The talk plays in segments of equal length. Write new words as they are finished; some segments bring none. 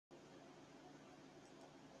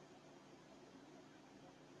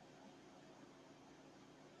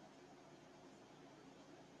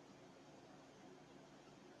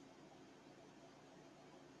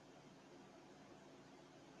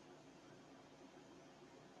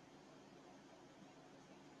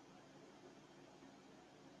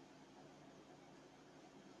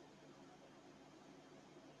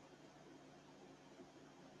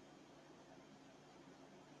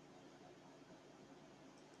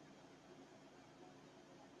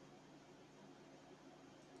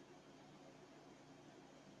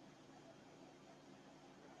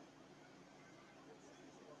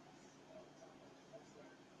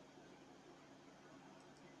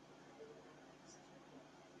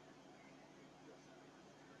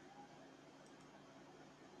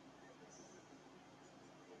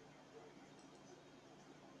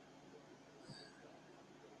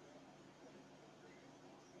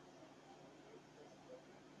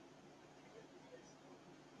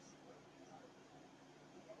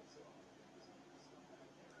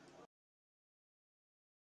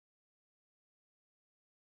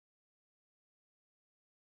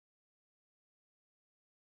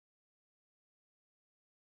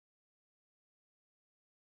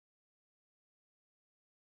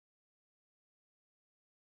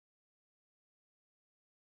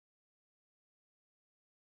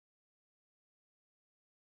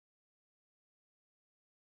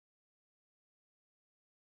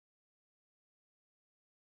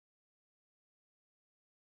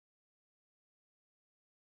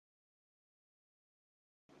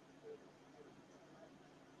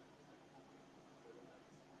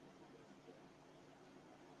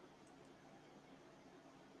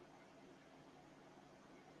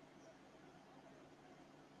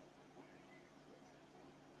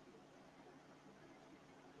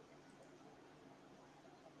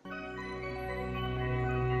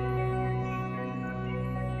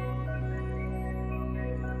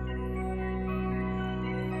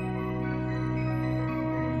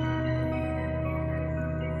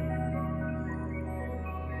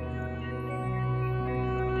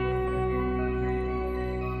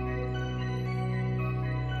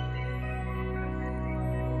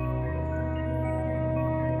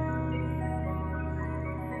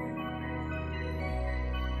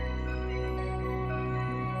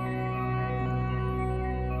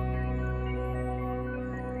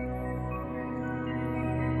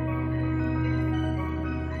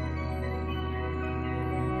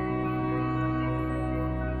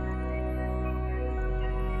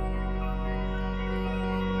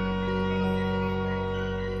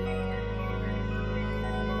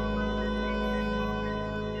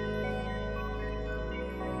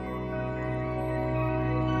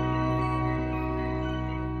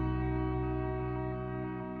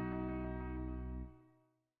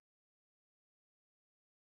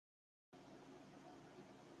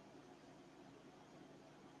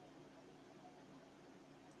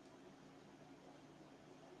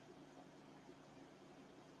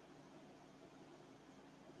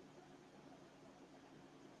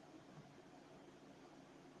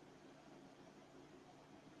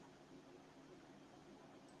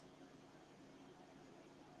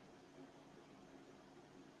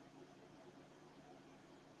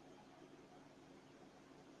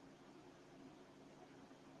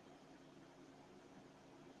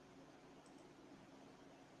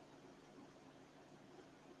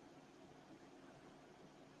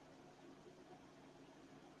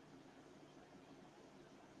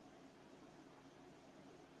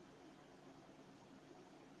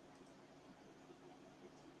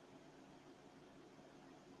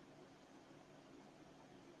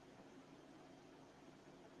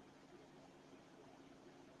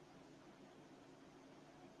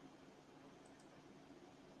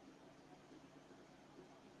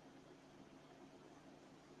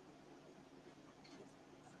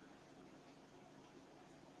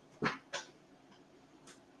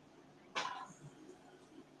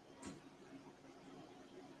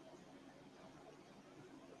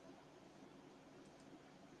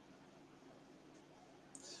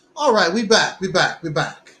All right, we back.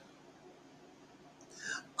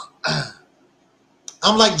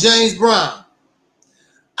 I'm like James Brown.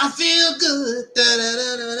 I feel good,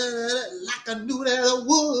 like I knew that I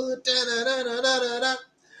would.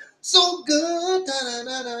 So good,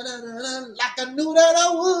 like I knew that I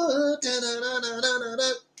would.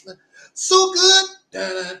 So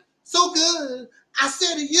good, so good. I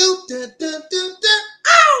said to you,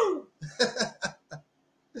 ow!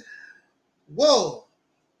 Whoa.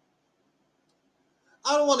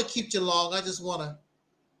 I don't want to keep you long. I just want to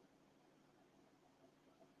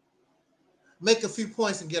make a few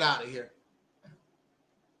points and get out of here.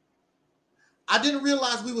 I didn't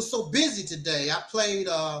realize we were so busy today. I played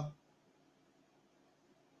a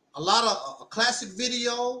lot of a classic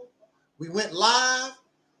video. We went live.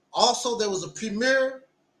 Also, there was a premiere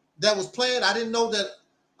that was playing. I didn't know that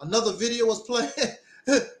another video was playing.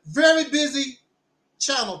 Very busy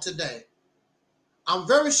channel today. I'm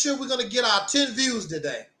very sure we're going to get our 10 views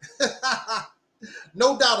today.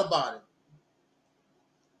 No doubt about it.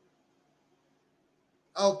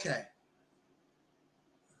 Okay.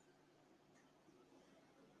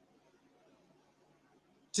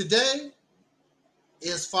 Today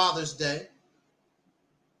is Father's Day.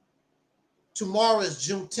 Tomorrow is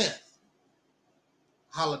June 10th,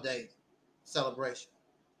 holiday celebration.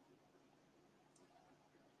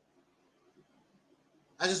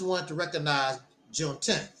 I just wanted to recognize June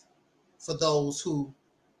 10th for those who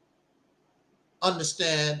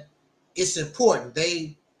understand it's important.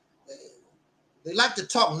 They like to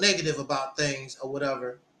talk negative about things or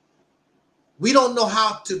whatever. We don't know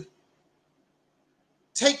how to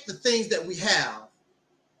take the things that we have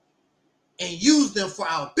and use them for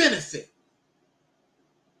our benefit.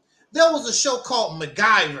 There was a show called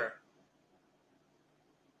MacGyver.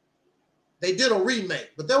 They did a remake,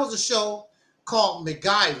 but there was a show called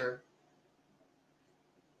MacGyver.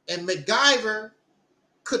 And MacGyver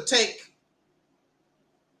could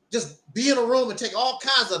just be in a room and take all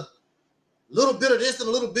kinds of little bit of this and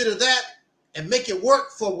a little bit of that and make it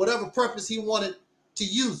work for whatever purpose he wanted to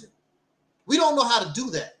use it. We don't know how to do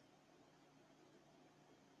that.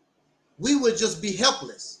 We would just be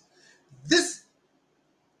helpless. The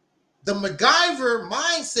MacGyver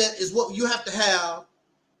mindset is what you have to have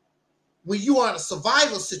when you are in a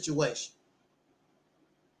survival situation.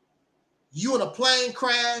 You in a plane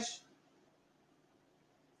crash,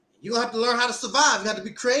 you have to learn how to survive. You have to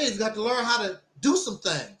be creative. You have to learn how to do some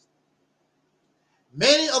things.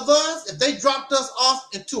 Many of us, if they dropped us off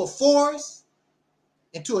into a forest,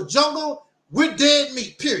 into a jungle, we're dead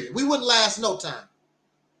meat, period. We wouldn't last no time.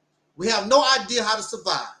 We have no idea how to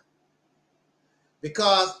survive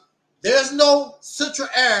because there's no central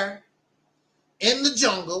air in the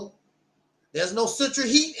jungle. There's no central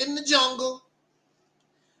heat in the jungle.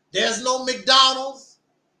 There's no McDonald's.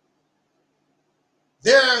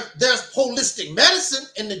 There's holistic medicine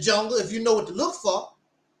in the jungle if you know what to look for.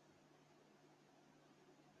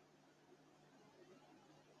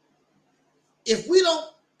 If we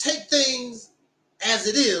don't take things as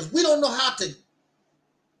it is, we don't know how to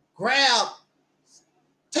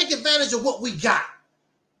take advantage of what we got.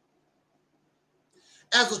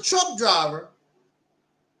 As a truck driver,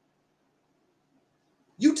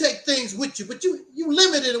 you take things with you, but you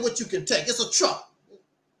limited in what you can take. It's a truck.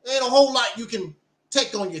 There ain't a whole lot you can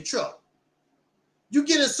take on your truck. You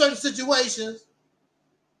get in certain situations,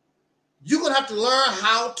 you're going to have to learn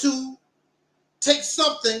how to take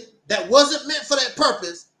something that wasn't meant for that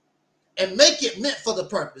purpose and make it meant for the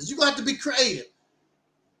purpose. You're going to have to be creative.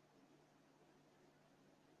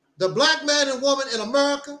 The black man and woman in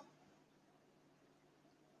America,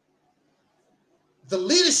 the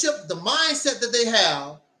leadership, the mindset that they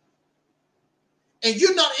have, and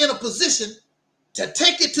you're not in a position to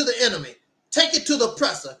take it to the enemy, take it to the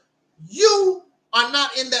oppressor. You are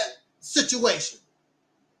not in that situation.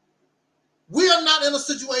 We are not in a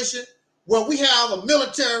situation where we have a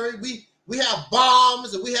military, we have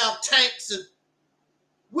bombs and we have tanks, and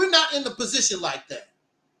we're not in a position like that.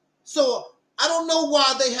 So I don't know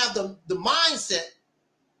why they have the mindset,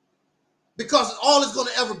 because all it's going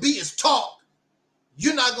to ever be is talk.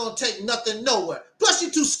 You're not going to take nothing nowhere. Plus,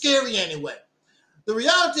 you're too scary anyway. The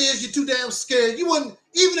reality is you're too damn scared. You wouldn't,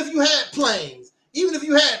 even if you had planes, even if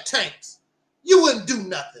you had tanks, you wouldn't do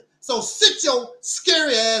nothing. So sit your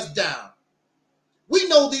scary ass down. We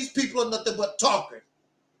know these people are nothing but talkers.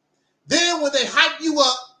 Then when they hype you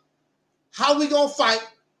up, how we going to fight?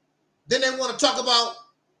 Then they want to talk about,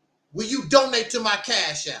 will you donate to my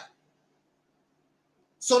Cash App?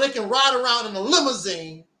 So they can ride around in a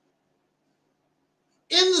limousine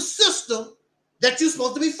in the system that you're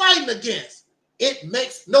supposed to be fighting against. It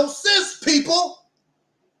makes no sense, people.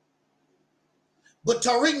 But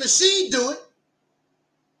Tariq Nasheed do it.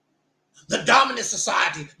 The dominant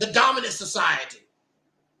society, the dominant society.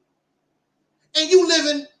 And you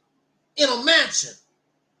living in a mansion.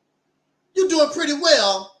 You're doing pretty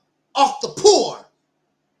well off the poor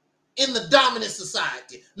in the dominant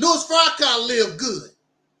society. Louis Farrakhan lived good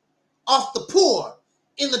off the poor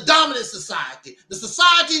in the dominant society. The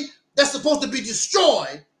society that's supposed to be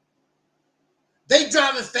destroyed. They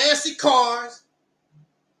driving fancy cars,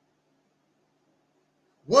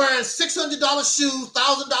 wearing $600 shoes,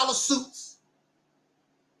 $1,000 suits.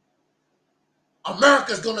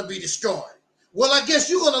 America's going to be destroyed. Well, I guess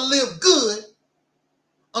you're going to live good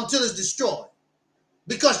until it's destroyed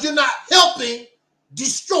because you're not helping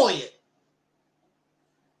destroy it.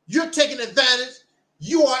 You're taking advantage.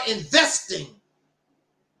 You are investing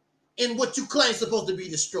in what you claim is supposed to be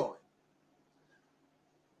destroyed.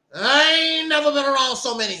 I ain't never been around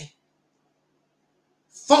so many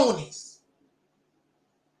phonies.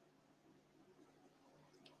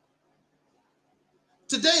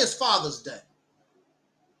 Today is Father's Day.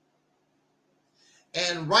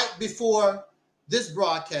 And right before this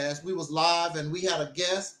broadcast, we was live and we had a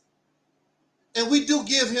guest. And we do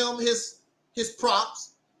give him his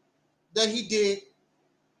props that he did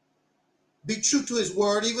be true to his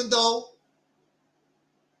word, even though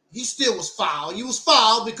he still was foul. You was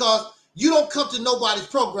foul because you don't come to nobody's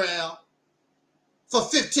program for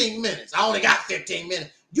 15 minutes. I only got 15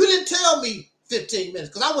 minutes. You didn't tell me 15 minutes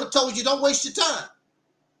because I would have told you don't waste your time.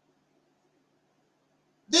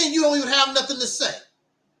 Then you don't even have nothing to say.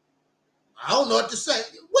 I don't know what to say.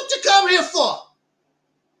 What you come here for?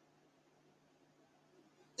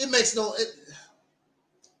 It makes no...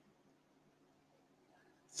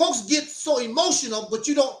 Folks get so emotional, but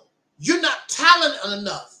you're not talented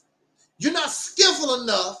enough. You're not skillful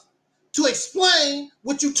enough to explain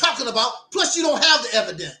what you're talking about. Plus, you don't have the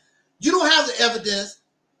evidence. You don't have the evidence.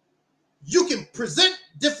 You can present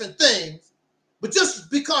different things, but just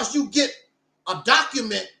because you get a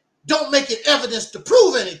document don't make it evidence to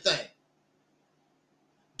prove anything.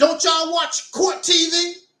 Don't y'all watch court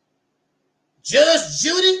TV? Judge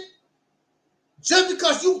Judy? Just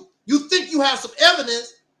because you think you have some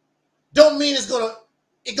evidence don't mean it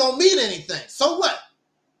gonna mean anything. So what?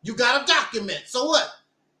 You got a document. So what?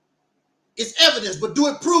 It's evidence, but do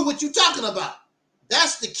it prove what you're talking about?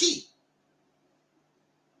 That's the key.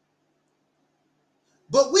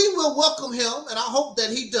 But we will welcome him, and I hope that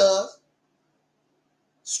he does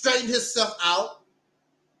straighten himself out,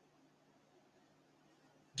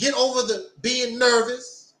 get over the being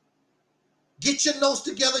nervous, get your notes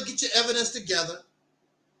together, get your evidence together,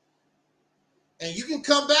 and you can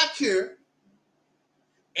come back here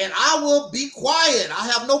and I will be quiet. I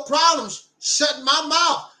have no problems shutting my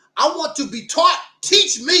mouth. I want to be taught.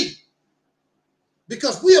 Teach me,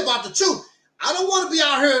 because we about the truth. I don't want to be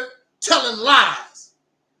out here telling lies.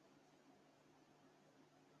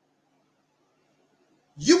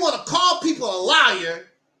 You want to call people a liar,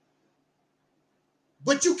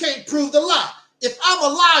 but you can't prove the lie. If I'm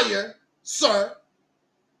a liar, sir,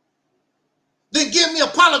 then give me a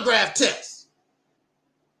polygraph test.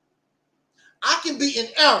 I can be in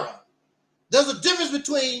error. There's a difference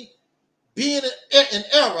between being in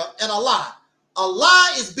error and a lie. A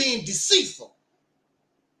lie is being deceitful.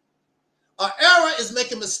 An error is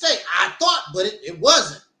making a mistake. I thought, but it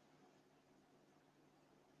wasn't.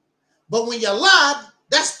 But when you lie,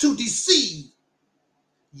 that's to deceive.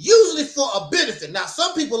 Usually for a benefit. Now,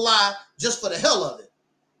 some people lie just for the hell of it.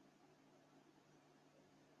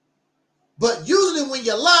 But usually when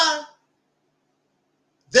you lie,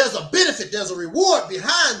 there's a benefit, there's a reward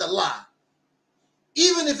behind the lie.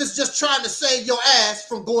 Even if it's just trying to save your ass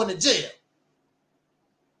from going to jail.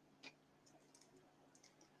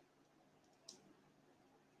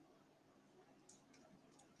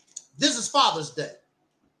 This is Father's Day.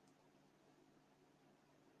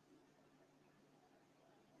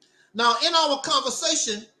 Now, in our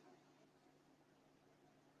conversation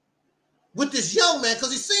with this young man,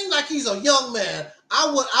 because he seems like he's a young man,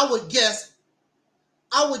 I would guess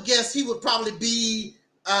he would probably be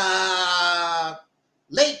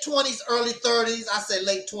late 20s, early 30s. I say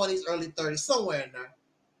late 20s, early 30s, somewhere in there.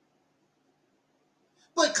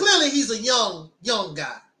 But clearly he's a young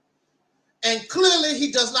guy. And clearly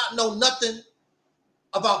he does not know nothing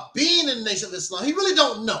about being in the Nation of Islam. He really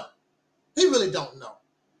don't know. He really don't know.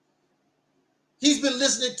 He's been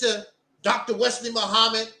listening to Dr. Wesley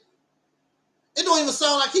Muhammad. It don't even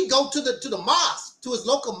sound like he go to the mosque, to his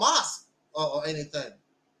local mosque or anything.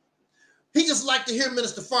 He just like to hear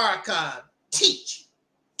Minister Farrakhan teach.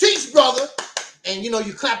 Teach, brother. And, you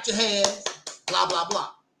clap your hands, blah, blah, blah.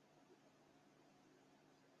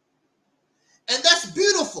 And that's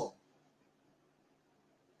beautiful.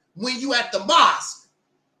 When you at the mosque,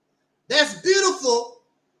 that's beautiful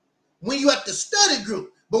when you at the study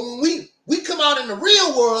group. But when we come out in the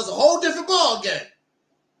real world, it's a whole different ball game.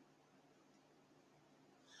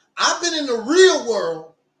 I've been in the real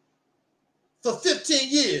world for 15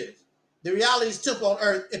 years. The Reality's Temple on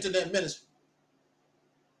Earth Internet Ministry.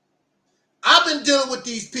 I've been dealing with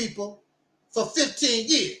these people for 15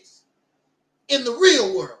 years in the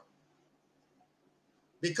real world.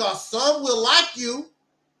 Because some will like you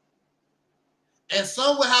and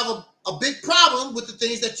some will have a big problem with the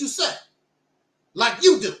things that you say, like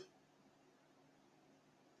you do.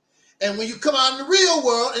 And when you come out in the real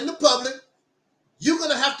world, in the public, you're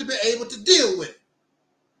going to have to be able to deal with it.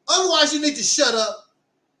 Otherwise, you need to shut up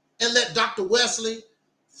and let Dr. Wesley,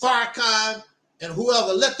 Farrakhan, and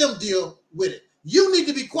whoever, let them deal with it. You need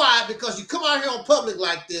to be quiet because you come out here on public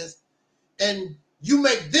like this and you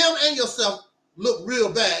make them and yourself look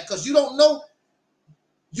real bad because you don't know.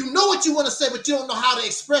 You know what you want to say, but you don't know how to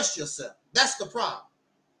express yourself. That's the problem.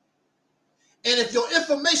 And if your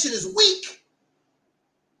information is weak,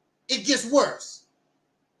 it gets worse.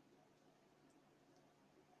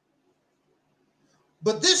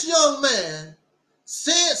 But this young man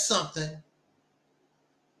said something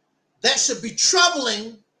that should be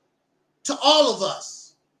troubling to all of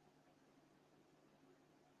us.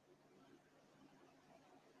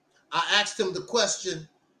 I asked him the question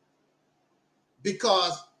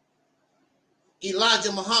because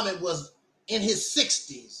Elijah Muhammad was in his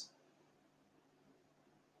 60s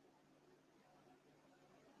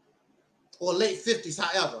or late 50s,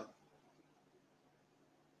 however.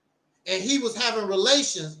 And he was having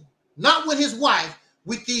relations, not with his wife,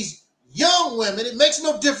 with these young women. It makes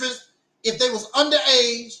no difference if they was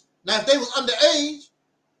underage. Now, if they was underage,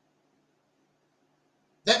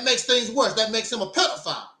 that makes things worse. That makes him a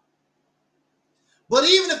pedophile. But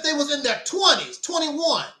even if they was in their 20s,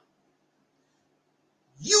 21,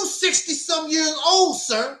 you 60-some years old,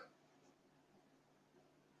 sir.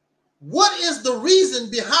 What is the reason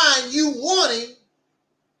behind you wanting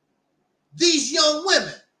these young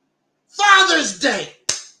women? Father's Day.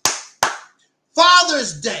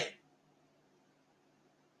 Father's Day.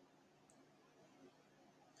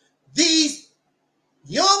 These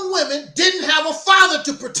young women didn't have a father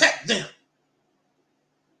to protect them.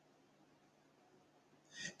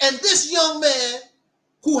 And this young man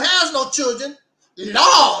who has no children,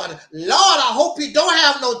 Lord, I hope he don't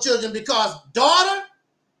have no children because, daughter,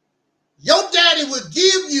 your daddy would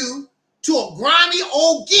give you to a grimy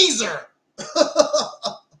old geezer.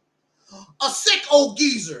 A sick old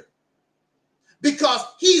geezer. Because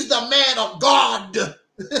he's the man of God.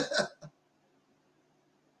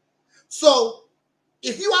 So,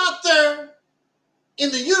 if you out there in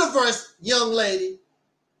the universe, young lady,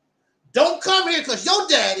 don't come here because your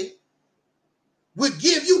daddy would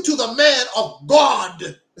give you to the man of God.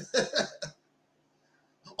 An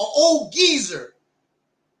old geezer.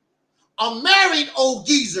 A married old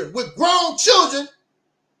geezer with grown children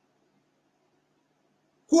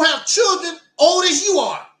who have children old as you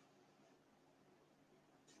are.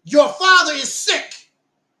 Your father is sick.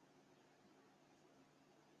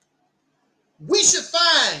 We should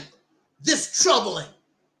find this troubling.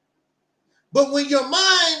 But when your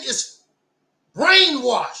mind is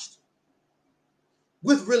brainwashed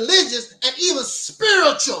with religious and even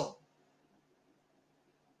spiritual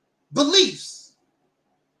beliefs,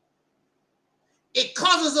 it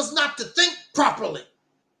causes us not to think properly.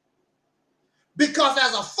 Because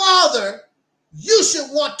as a father, you should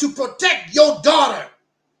want to protect your daughter.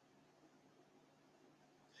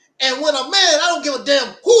 And when a man, I don't give a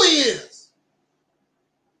damn who he is,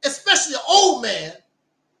 especially an old man,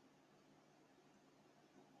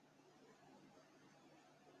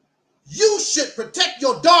 you should protect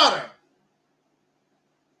your daughter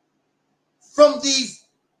from these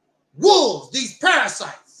wolves, these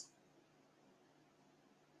parasites.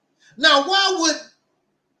 Now, why would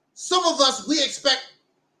some of us, we expect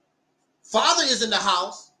father is in the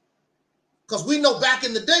house? Because we know back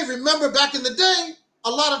in the day, remember back in the day, a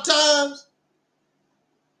lot of times,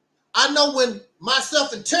 I know when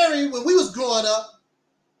myself and Terry, when we was growing up,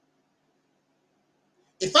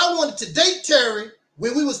 if I wanted to date Terry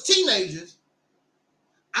when we was teenagers,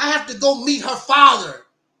 I have to go meet her father.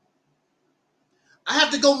 I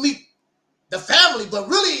have to go meet the family, but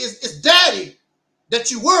really it's daddy that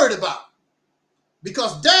you worried about.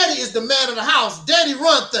 Because daddy is the man of the house. Daddy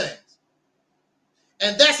run things.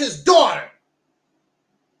 And that's his daughter.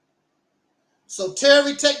 So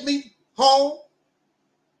Terry take me home.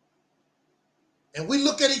 And we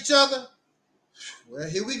look at each other. Well,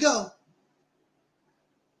 here we go.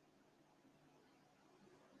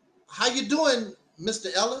 How you doing,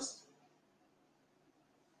 Mr. Ellis?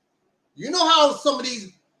 You know how some of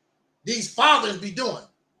these fathers be doing.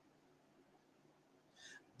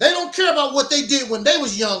 They don't care about what they did when they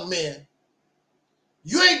was young men.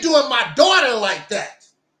 You ain't doing my daughter like that.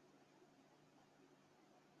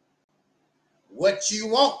 What you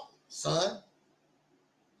want, son?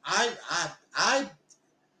 I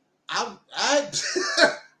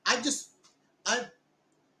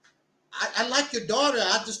like your daughter.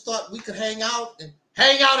 I just thought we could hang out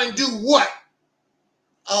and do what?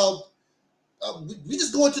 We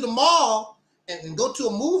just go into the mall and go to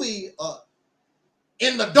a movie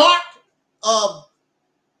in the dark.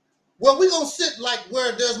 Well, we're gonna sit like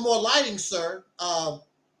where there's more lighting, sir.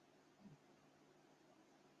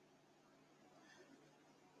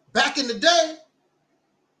 Back in the day,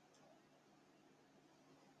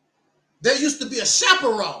 there used to be a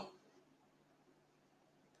chaperone.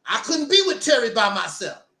 I couldn't be with Terry by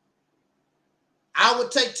myself. I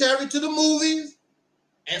would take Terry to the movies,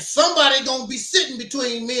 and somebody gonna be sitting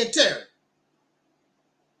between me and Terry.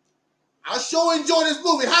 I sure enjoy this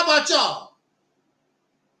movie. How about y'all?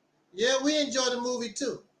 Yeah, we enjoy the movie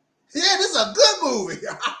too. Yeah, this is a good movie.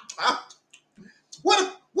 What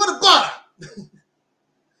a butter.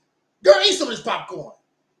 Girl, eat some of this popcorn.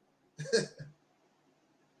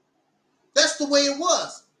 That's the way it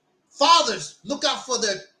was. Fathers look out for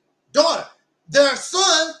their daughter, their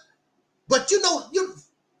son. But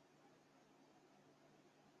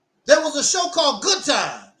there was a show called Good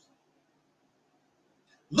Times.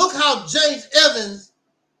 Look how James Evans,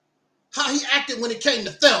 how he acted when it came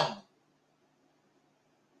to Thelma.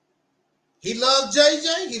 He loved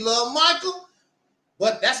JJ, he loved Michael,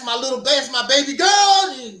 but that's my little my baby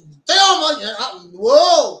girl, Thelma.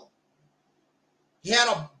 Whoa. He had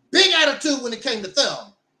a big attitude when it came to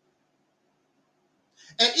Thelma.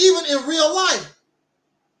 And even in real life,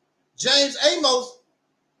 James Amos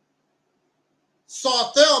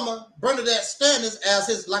saw Thelma, Bernadette Stannis, as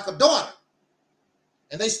his like a daughter.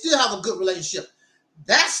 And they still have a good relationship.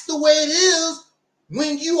 That's the way it is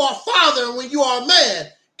when you are father and when you are a man.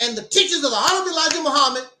 And the teachers of the Honorable Elijah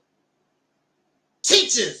Muhammad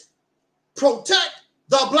teaches protect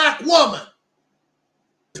the black woman.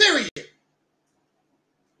 Period.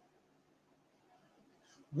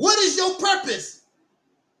 What is your purpose,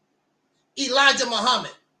 Elijah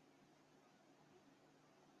Muhammad?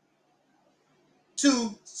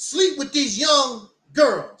 To sleep with these young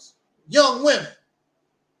girls, young women.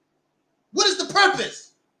 What is the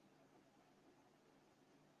purpose?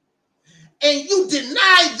 And you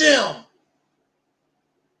deny them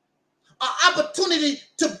an opportunity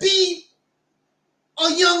to be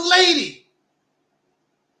a young lady.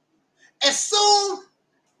 As soon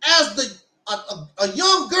as a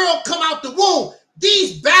young girl come out the womb,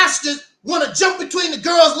 these bastards want to jump between the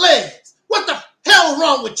girl's legs. What the hell is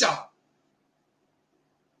wrong with y'all?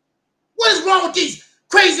 What is wrong with these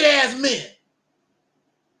crazy ass men?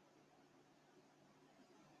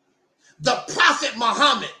 The Prophet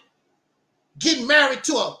Muhammad getting married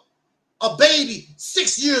to a baby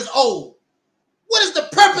 6 years old. What is the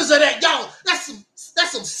purpose of that, y'all? That's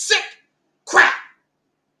some sick crap.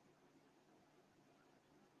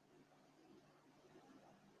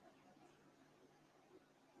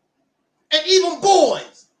 And even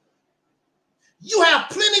boys, you have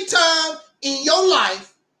plenty time in your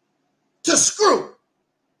life to screw.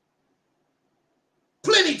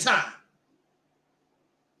 Plenty time.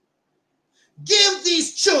 Give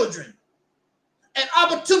these children an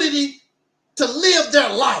opportunity to live their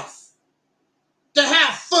life, to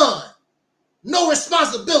have fun, no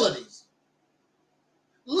responsibilities.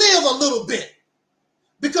 Live a little bit.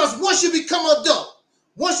 Because once you become an adult,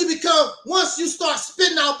 once you start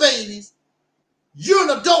spitting out babies, you're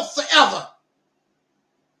an adult forever.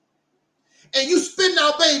 And you spitting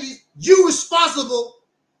out babies, you're responsible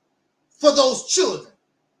for those children.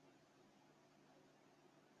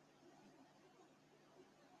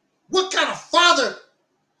 What kind of father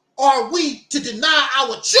are we to deny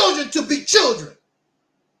our children to be children?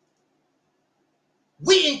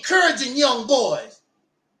 We encouraging young boys.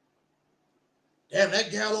 Damn, that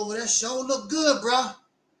gal over there sure look good, bro.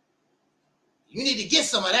 You need to get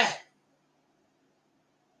some of that.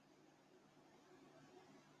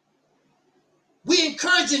 We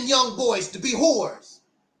encouraging young boys to be whores.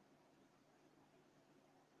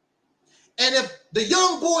 And if the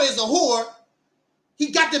young boy is a whore, he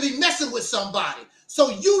got to be messing with somebody. So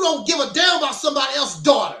you don't give a damn about somebody else's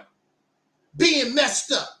daughter being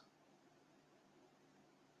messed up.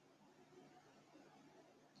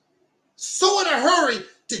 So in a hurry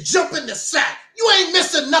to jump in the sack. You ain't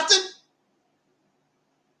missing nothing.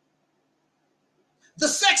 The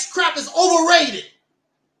sex crap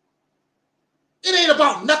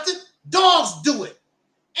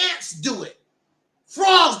Cats do it.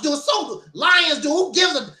 Frogs do it. So do lions do it. Who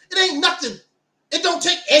gives a? It ain't nothing. It don't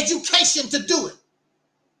take education to do it.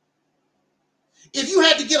 If you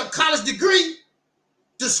had to get a college degree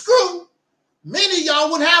to screw, many of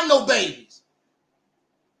y'all wouldn't have no babies.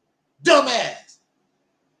 Dumbass.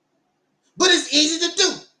 But it's easy to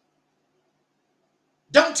do.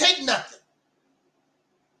 Don't take nothing.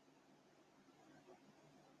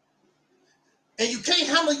 And you can't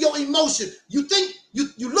handle your emotion. You think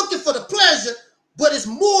you're looking for the pleasure, but it's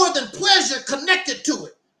more than pleasure connected to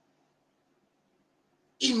it.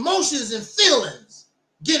 Emotions and feelings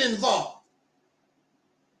get involved.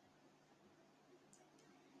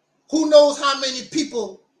 Who knows how many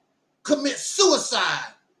people commit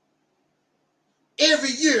suicide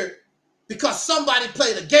every year because somebody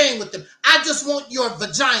played a game with them. I just want your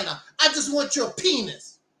vagina. I just want your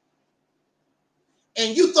penis.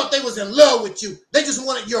 And you thought they was in love with you. They just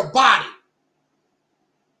wanted your body.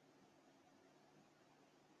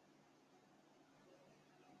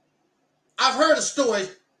 I've heard of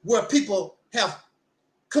stories where people have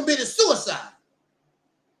committed suicide.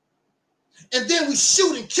 And then we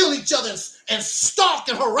shoot and kill each other and stalk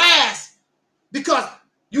and harass because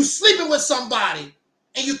you sleeping with somebody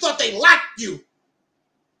and you thought they liked you.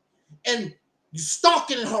 And you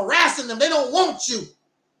stalking and harassing them. They don't want you.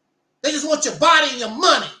 They just want your body and your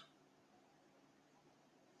money.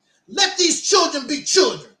 Let these children be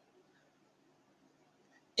children.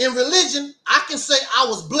 In religion, I can say I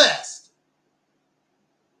was blessed.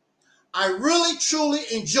 I really, truly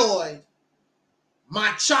enjoyed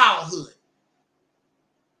my childhood.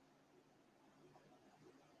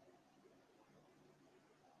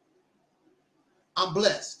 I'm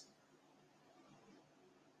blessed.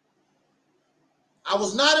 I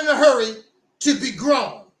was not in a hurry to be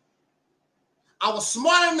grown. I was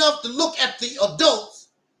smart enough to look at the adults,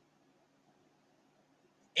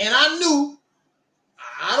 and I knew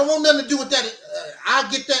I don't want nothing to do with that. I'll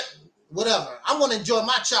get that, whatever. I want to enjoy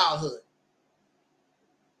my childhood.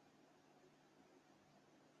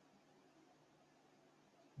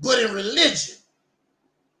 But in religion,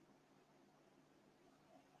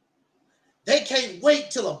 they can't wait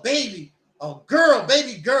till a baby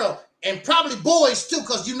girl, and probably boys too,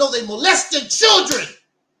 because you know they molested children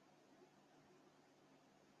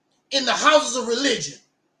in the houses of religion.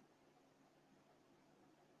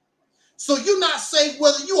 So you're not safe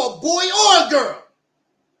whether you're a boy or a girl.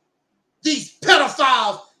 These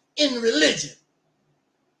pedophiles in religion.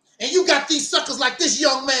 And you got these suckers like this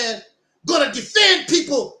young man gonna defend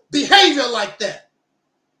people behavior like that.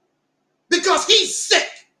 Because he's sick.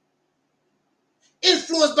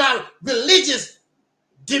 Influenced by religious,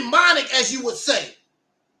 demonic, as you would say.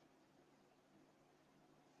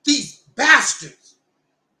 These bastards.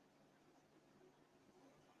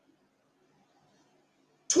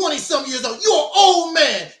 20-some years old. You're an old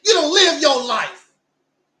man. You don't live your life.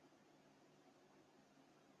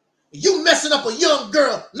 You messing up a young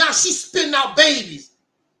girl. Now she's spitting out babies.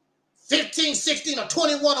 15, 16, or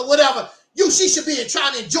 21 or whatever. She should be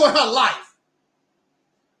trying to enjoy her life.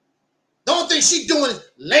 The only thing she's doing is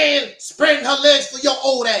laying, spreading her legs for your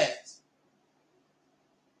old ass.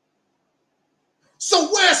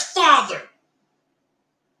 So where's father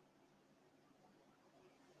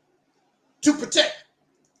to protect?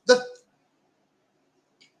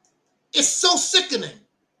 It's so sickening.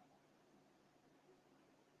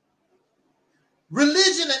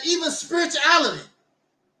 Religion and even spirituality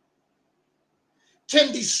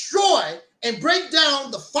can destroy and break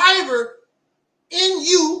down the fiber in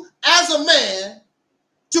you as a man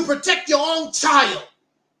to protect your own child.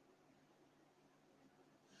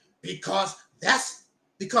 Because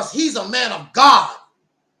he's a man of God.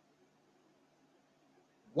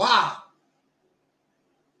 Wow.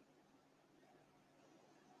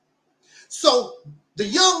 So the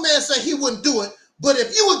young man said he wouldn't do it, but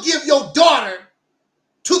if you would give your daughter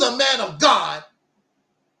to the man of God,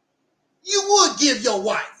 you would give your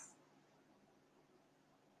wife.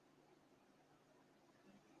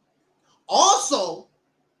 Also,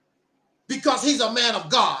 because he's a man of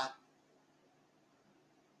God,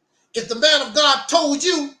 if the man of God told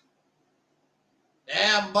you,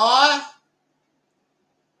 damn boy,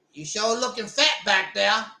 you sure looking fat back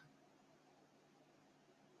there.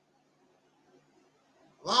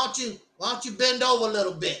 Why don't you bend over a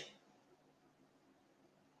little bit?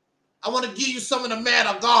 I want to give you some of the man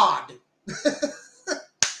of God.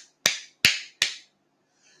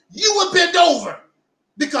 You would bend over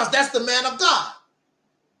because that's the man of God.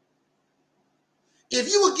 If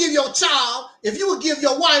you would give your child, if you would give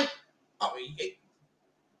your wife,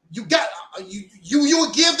 you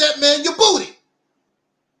would give that man your booty.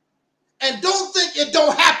 And don't think it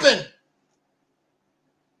don't happen.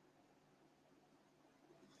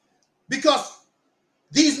 Because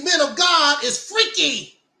these men of God is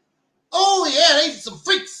freaky. Oh yeah, they some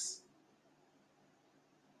freaks.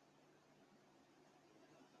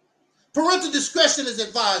 Parental discretion is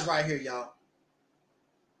advised right here, y'all.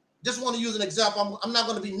 Just want to use an example. I'm not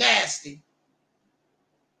going to be nasty.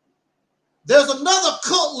 There's another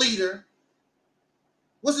cult leader.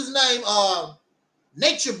 What's his name?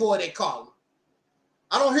 Nature Boy, they call him.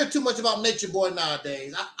 I don't hear too much about Nature Boy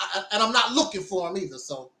nowadays. And I'm not looking for him either.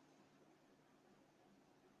 So,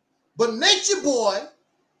 but Nature Boy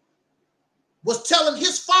was telling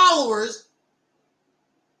his followers,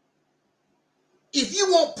 if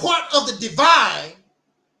you want part of the divine,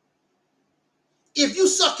 if you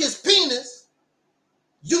suck his penis,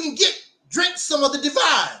 you can drink some of the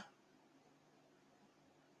divine.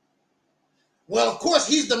 Well, of course,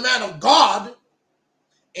 he's the man of God,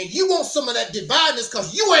 and you want some of that divineness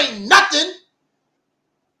because you ain't nothing.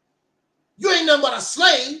 You ain't nothing but a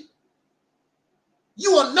slave.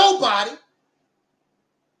 You are nobody.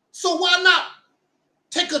 So why not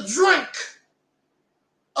take a drink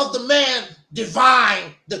of the man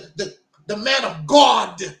divine, the man of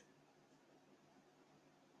God?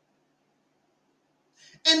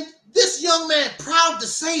 And this young man proud to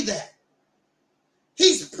say that.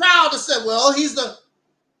 He's proud to say, well, he's the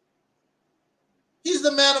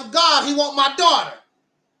man of God. He want my daughter.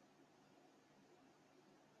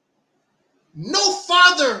 No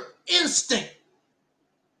father instinct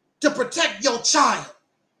to protect your child.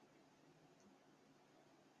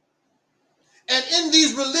 And in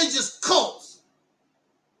these religious cults,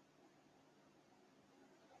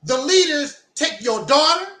 the leaders take your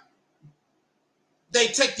daughter, they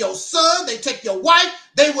take your son, they take your wife,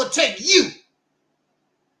 they will take you.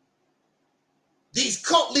 These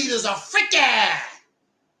cult leaders are freaky,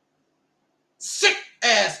 sick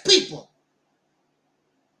ass people.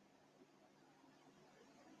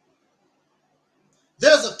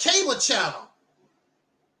 There's a cable channel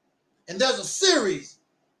and there's a series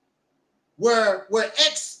where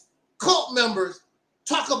ex-cult members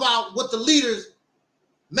talk about what the leaders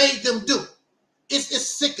made them do. It's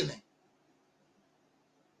sickening.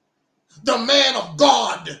 The man of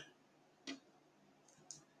God.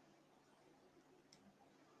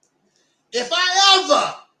 If I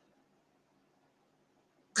ever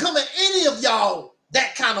come at any of y'all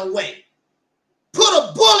that kind of way, put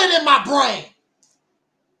a bullet in my brain.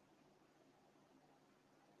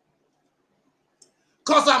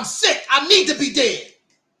 Because I'm sick. I need to be dead.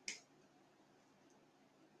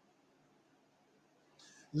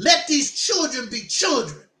 Let these children be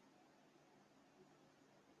children.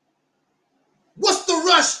 What's the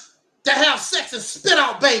rush to have sex and spit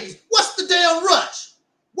out babies? What's the damn rush?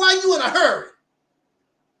 Why are you in a hurry?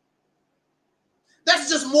 That's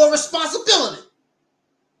just more responsibility.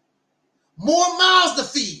 More mouths to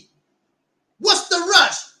feed. What's the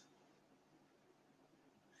rush?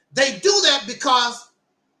 They do that because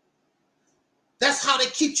that's how they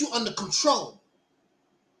keep you under control.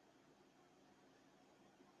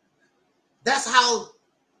 That's how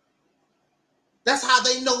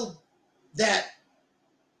they know that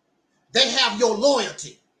they have your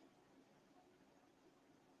loyalty.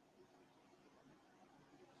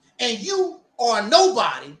 And you are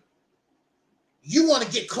nobody. You want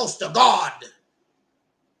to get close to God.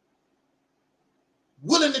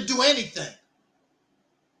 Willing to do anything.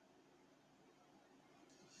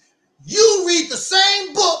 You read the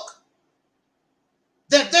same book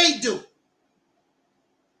that they do.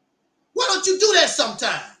 Why don't you do that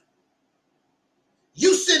sometime?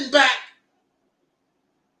 You sitting back,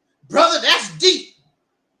 brother, that's deep.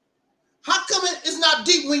 How come it's not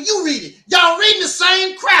deep when you read it? Y'all reading the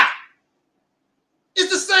same crap.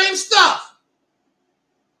 It's the same stuff.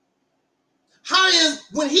 How is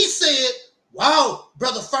when he said, wow,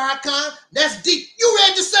 Brother Farrakhan, that's deep. You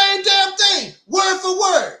read the same damn thing, word for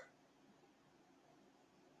word.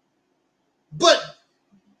 But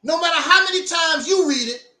no matter how many times you read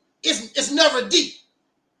it, it's never deep.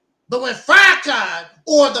 But when Farrakhan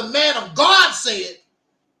or the man of God say it,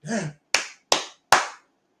 damn,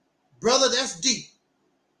 brother, that's deep.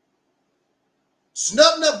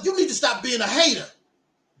 Snub, you need to stop being a hater.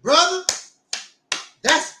 Brother,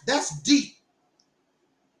 that's deep.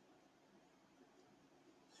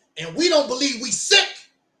 And we don't believe we sick.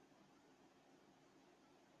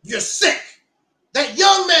 You're sick. That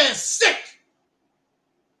young man's sick.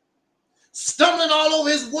 Stumbling all over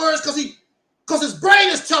his words because his brain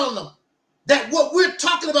is telling him that what we're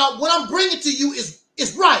talking about, what I'm bringing to you is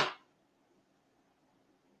right.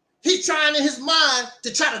 He's trying in his mind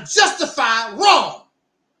to try to justify wrong.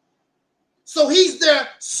 So he's there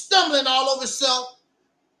stumbling all over himself.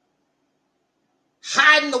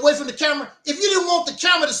 hiding away from the camera. If you didn't want the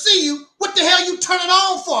camera to see you, what the hell you turn it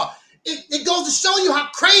on for? It goes to show you how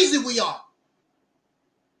crazy we are.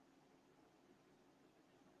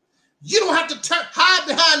 You don't have to hide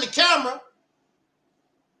behind the camera.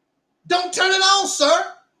 Don't turn it on,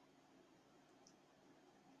 sir.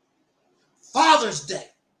 Father's Day.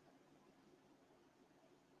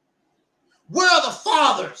 Where are the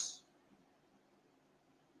fathers?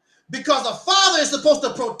 Because a father is supposed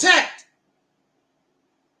to protect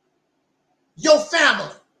your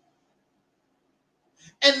family.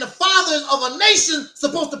 And the fathers of a nation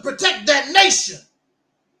supposed to protect that nation.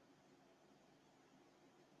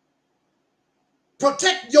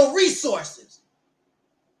 Protect your resources.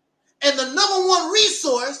 And the number one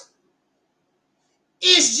resource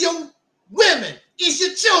is your women, is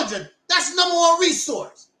your children. That's the number one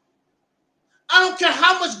resource. I don't care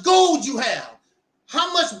how much gold you have,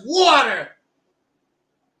 how much water,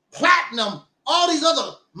 platinum, all these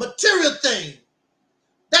other material things.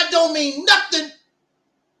 That don't mean nothing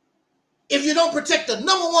if you don't protect the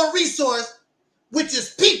number one resource, which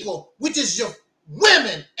is people, which is your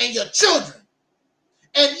women and your children,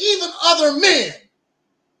 and even other men.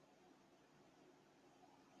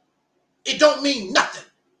 It don't mean nothing.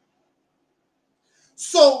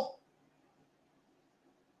 So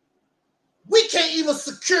we can't even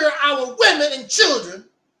secure our women and children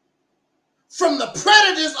from the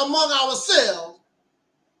predators among ourselves,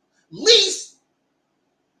 least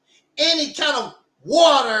any kind of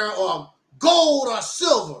water or gold or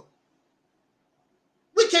silver.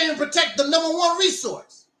 We can't even protect the number one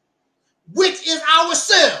resource, which is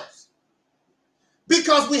ourselves,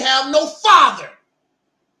 because we have no father.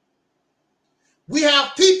 We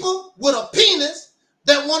have people with a penis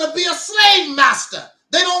that want to be a slave master.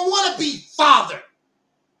 They don't want to be father.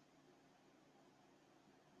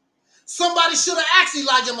 Somebody should have asked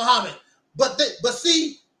Elijah Muhammad, but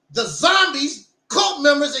see, the zombies, cult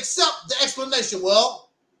members, accept the explanation. Well,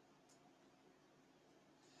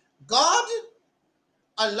 God,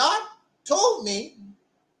 Allah told me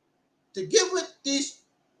to get with these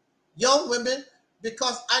young women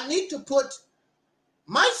because I need to put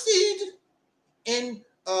my seed in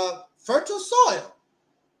fertile soil.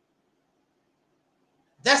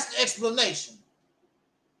 That's the explanation.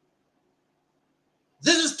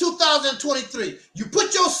 This is 2023. You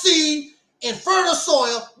put your seed in fertile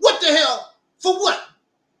soil. What the hell? For what?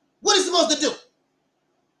 What is it supposed to do?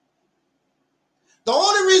 The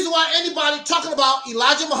only reason why anybody talking about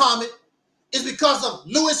Elijah Muhammad is because of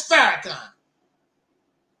Louis Farrakhan.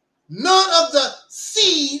 None of the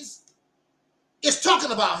seeds is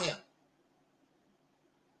talking about him.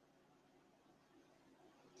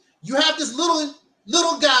 You have this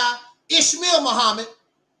little guy, Ishmael Muhammad,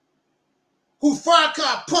 who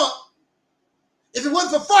Farrakhan pumped. If it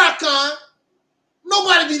wasn't for Farrakhan,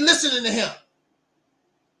 nobody be listening to him.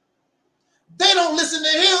 They don't listen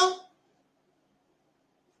to him.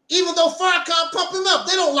 Even though Farrakhan pumped him up,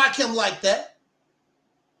 they don't like him like that.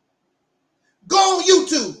 Go on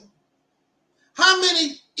YouTube. How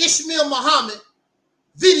many Ishmael Muhammad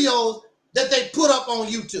videos that they put up on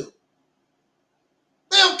YouTube?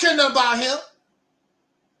 They don't care nothing about him.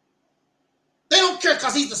 They don't care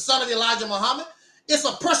because he's the son of Elijah Muhammad. It's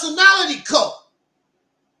a personality cult.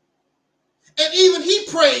 And even he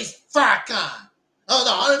praised Farrakhan. Oh,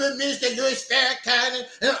 the Honorable Minister Louis Farrakhan and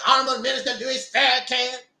the Honorable Minister Louis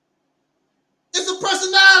Farrakhan. It's a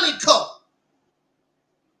personality cult.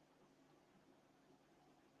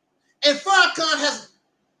 And Farrakhan has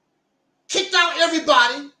kicked out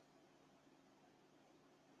everybody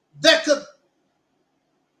that could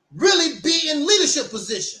really be in leadership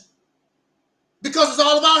position because it's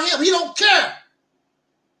all about him. He don't care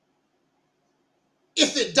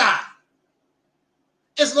if it died,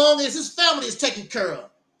 as long as his family is taken care of.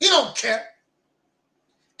 He don't care.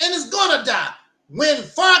 And it's gonna die. When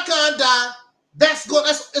Farrakhan died,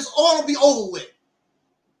 it's all to be over with.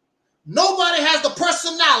 Nobody has the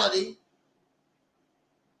personality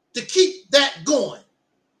to keep that going.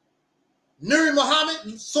 Nuri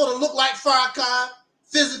Muhammad sort of looked like Farrakhan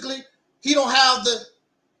physically. He don't have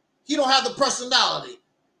the personality.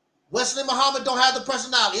 Wesley Muhammad don't have the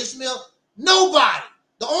personality. Ishmael, nobody.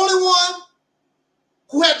 The only one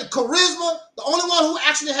who had the charisma, the only one who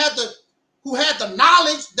actually had the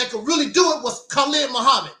knowledge that could really do it was Khalid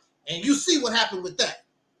Muhammad. And you see what happened with that.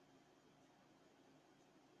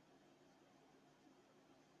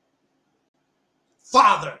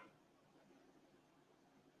 Father.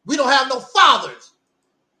 We don't have no fathers.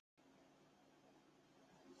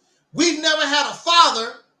 We've never had a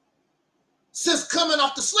father since coming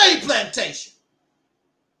off the slave plantation.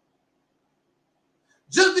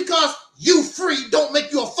 Just because you free don't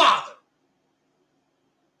make you a father.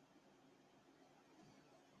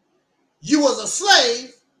 You was a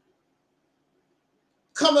slave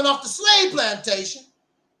coming off the slave plantation,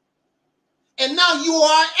 and now you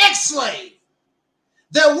are an ex-slave.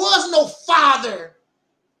 There was no father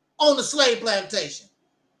on the slave plantation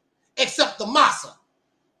except the massa.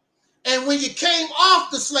 And when you came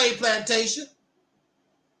off the slave plantation,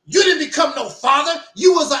 you didn't become no father.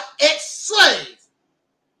 You was an ex-slave.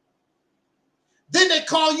 Then they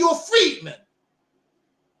call you a freedman.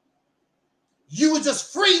 You were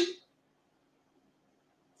just free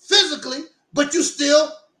physically, but you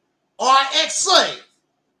still are an ex-slave.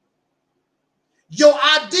 Your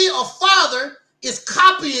idea of father is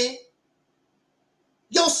copying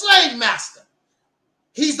your slave master.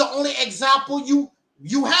 He's the only example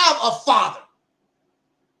you have of father.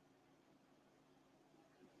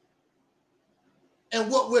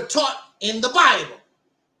 And what we're taught in the Bible.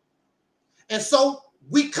 And so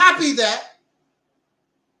we copy that.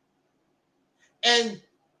 And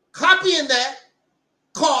copying that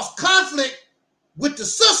caused conflict with the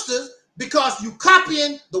sisters because you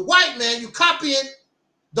copying the white man, you copying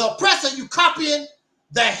the oppressor, you copying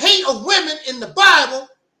the hate of women in the Bible.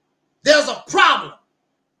 There's a problem.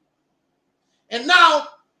 And now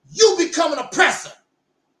you become an oppressor.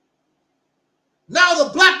 Now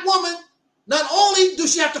the black woman, not only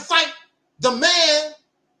does she have to fight the man,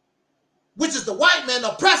 which is the white man,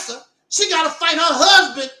 the oppressor, she got to fight her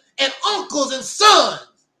husband and uncles and sons.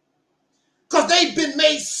 Because they've been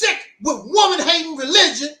made sick with woman-hating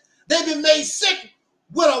religion. They've been made sick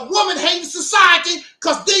with a woman-hating society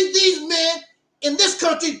because these men in this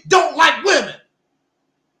country don't like women.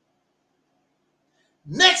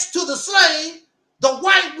 Next to the slave, the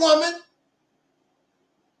white woman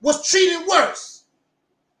was treated worse.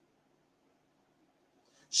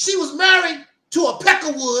 She was married to a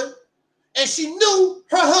peckerwood, and she knew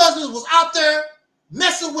her husband was out there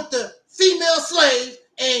messing with the female slave,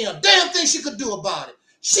 and a damn thing she could do about it.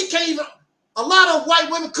 She can't even, a lot of white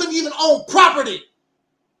women couldn't even own property.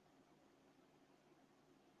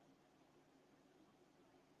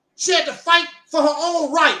 She had to fight for her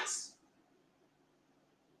own rights.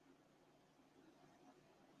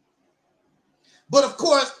 But of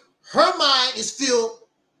course, her mind is filled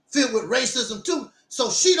with racism too.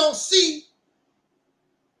 So she don't see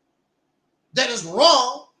that it's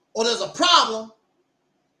wrong or there's a problem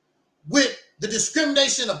with the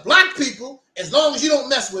discrimination of black people as long as you don't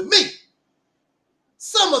mess with me.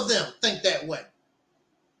 Some of them think that way.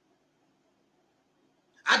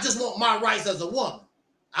 I just want my rights as a woman.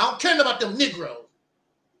 I don't care about them Negroes.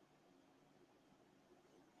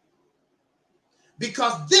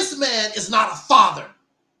 Because this man is not a father.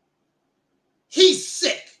 He's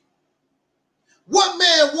sick. What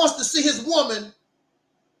man wants to see his woman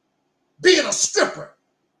being a stripper?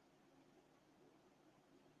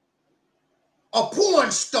 A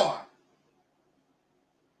porn star?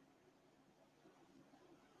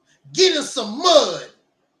 Getting some mud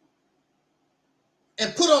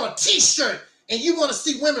and put on a t-shirt and you want to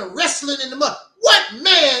see women wrestling in the mud? What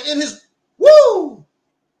man in his, woo!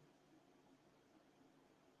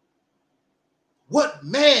 What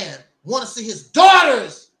man want to see his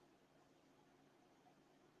daughters?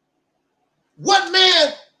 What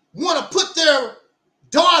man want to put their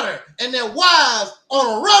daughter and their wives on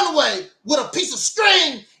a runway with a piece of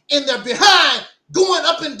string in their behind going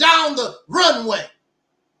up and down the runway?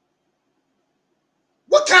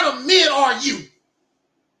 What kind of men are you?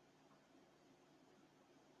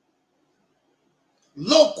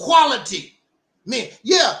 Low quality men.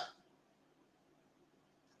 Yeah.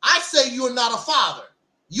 I say you're not a father.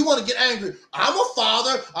 You want to get angry. I'm a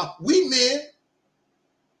father. We men.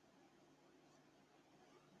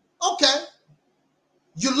 Okay.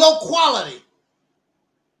 You low quality.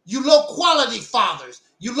 You low quality fathers.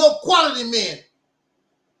 You low quality men.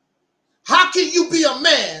 How can you be a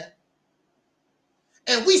man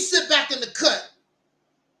and we sit back in the cut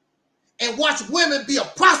and watch women be a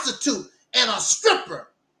prostitute and a stripper?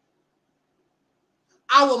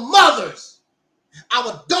 Our mothers,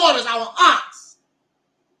 our daughters, our aunts.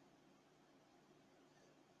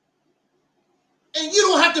 And you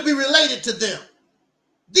don't have to be related to them.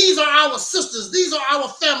 These are our sisters. These are our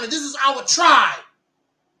family. This is our tribe.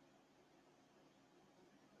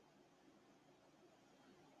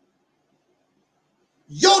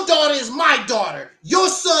 Your daughter is my daughter. Your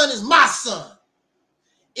son is my son.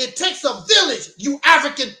 It takes a village, you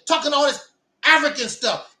African, talking all this African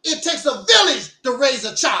stuff. It takes a village to raise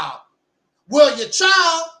a child. Well, your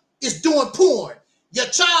child is doing porn. Your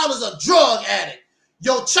child is a drug addict.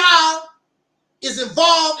 Your child is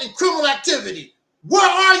involved in criminal activity. Where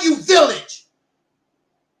are you, village?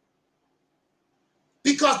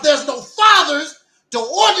 Because there's no fathers to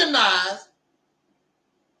organize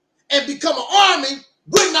and become an army.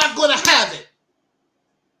 We're not going to have it.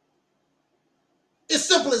 It's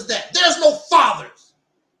simple as that. There's no fathers.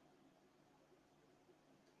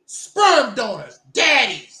 Sperm donors,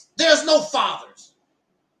 daddies. There's no fathers.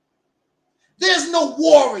 There's no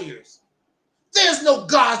warriors. There's no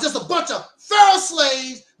gods. There's a bunch of Pharaoh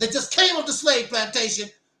slaves that just came off the slave plantation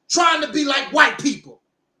trying to be like white people.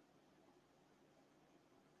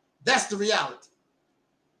 That's the reality.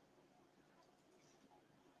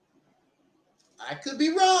 I could be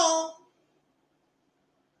wrong.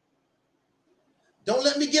 Don't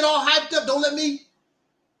let me get all hyped up. Don't let me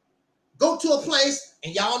go to a place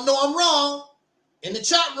and y'all know I'm wrong. In the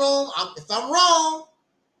chat room, if I'm wrong,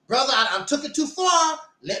 brother, I took it too far,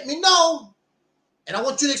 let me know. And I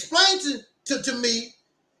want you to explain to me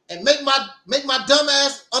and make my dumb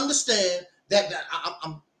ass understand that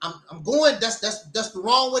I'm going, that's the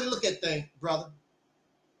wrong way to look at things, brother.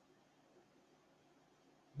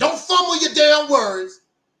 Don't fumble your damn words.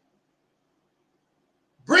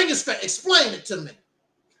 Bring it straight. Explain it to me.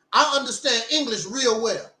 I understand English real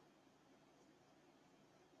well.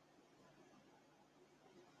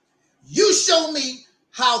 You show me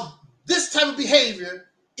how this type of behavior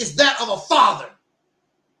is that of a father.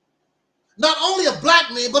 Not only of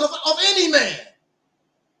black men, but of any man.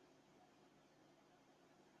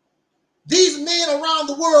 These men around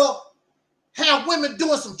the world have women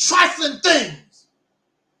doing some trifling things.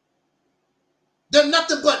 They're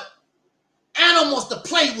nothing but animals to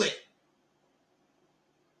play with.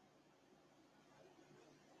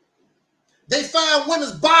 They find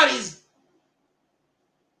women's bodies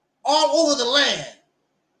all over the land.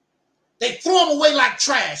 They throw them away like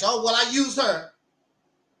trash. Oh, well, I use her.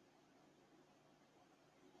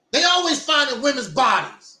 They always finding women's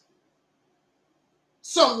bodies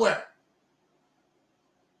somewhere.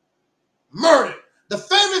 Murdered. The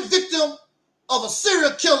favorite victim of a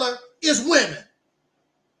serial killer is women.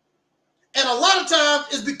 And a lot of times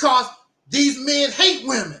it's because these men hate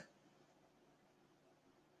women.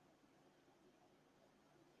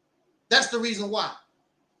 That's the reason why.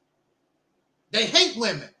 They hate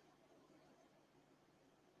women.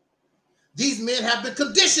 These men have been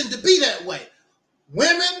conditioned to be that way.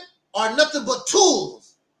 Women are nothing but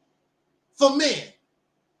tools for men.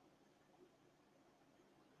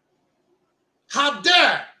 How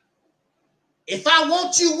dare? If I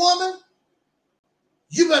want you, woman,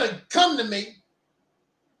 you better come to me.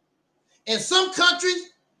 In some countries,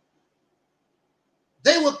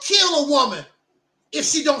 they will kill a woman if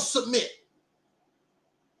she don't submit.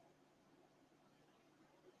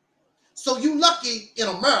 So you lucky in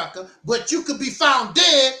America, but you could be found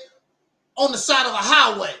dead on the side of a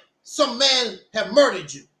highway. Some man have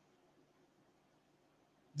murdered you.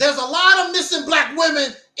 There's a lot of missing black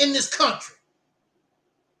women in this country.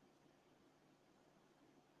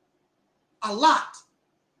 A lot.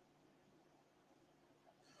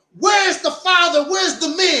 Where's the father? Where's the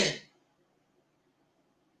men?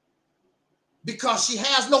 Because she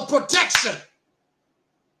has no protection.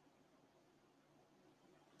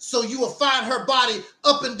 So you will find her body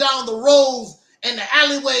up and down the roads and the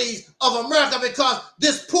alleyways of America because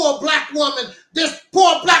this poor black woman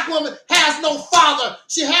has no father.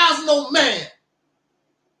 She has no man.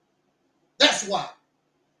 That's why.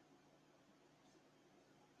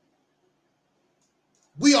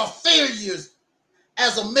 We are failures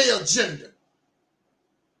as a male gender.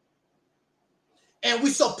 And we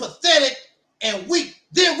so pathetic and weak.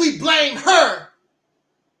 Then we blame her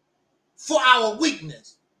for our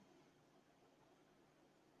weakness.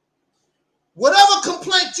 Whatever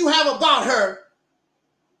complaint you have about her,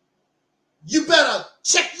 you better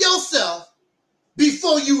check yourself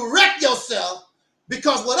before you wreck yourself,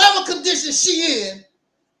 because whatever condition she in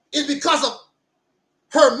is because of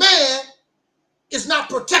her man is not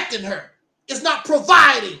protecting her, is not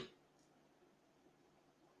providing.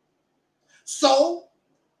 So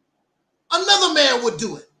another man would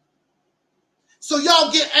do it. So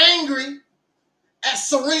y'all get angry at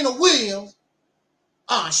Serena Williams.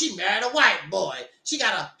 Oh, she married a white boy. She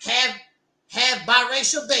got a half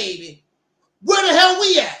biracial baby. Where the hell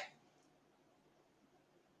we at?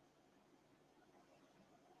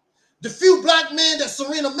 The few black men that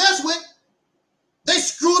Serena messed with, they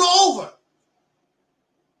screwed her over.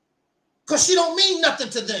 Because she don't mean nothing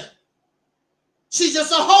to them. She's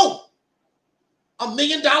just a hoe. $1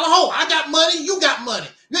 million hoe. I got money, you got money.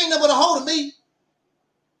 You ain't never a hoe to me.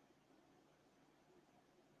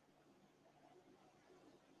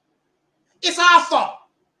 It's our fault.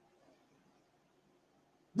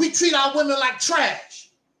 We treat our women like trash,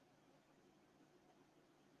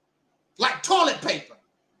 like toilet paper.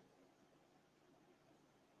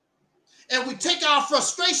 And we take our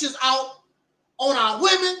frustrations out on our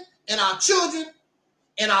women and our children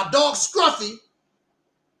and our dog Scruffy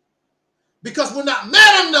because we're not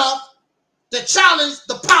mad enough to challenge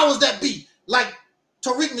the powers that be. Like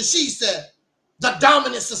Tariq Nasheed said, the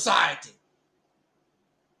dominant society.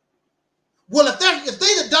 Well, if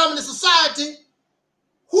they the dominant society,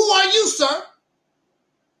 who are you, sir?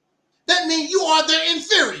 That means you are their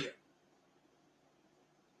inferior,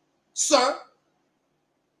 sir.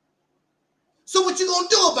 So what you gonna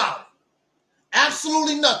do about it?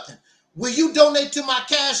 Absolutely nothing. Will you donate to my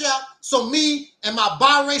Cash App so me and my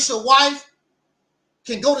biracial wife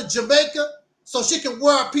can go to Jamaica so she can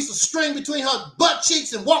wear a piece of string between her butt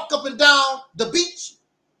cheeks and walk up and down the beach?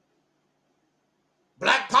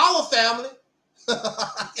 Black Power family.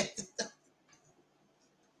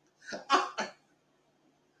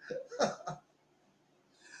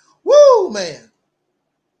 Woo, man.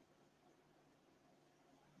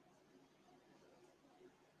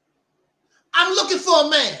 I'm looking for a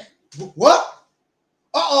man. What?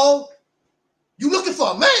 Uh-oh. You looking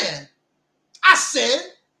for a man? I said,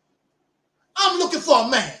 I'm looking for a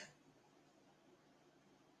man.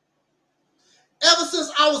 Ever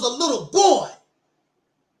since I was a little boy,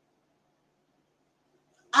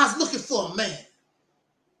 I was looking for a man.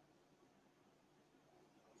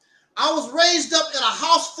 I was raised up in a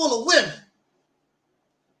house full of women,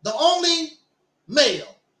 the only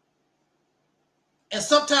male. And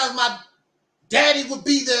sometimes my daddy would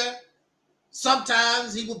be there.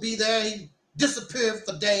 Sometimes he would be there. He disappeared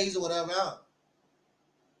for days or whatever.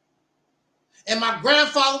 And my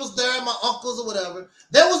grandfather was there, and my uncles or whatever.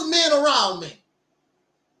 There was men around me.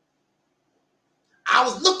 I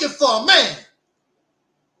was looking for a man.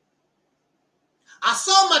 I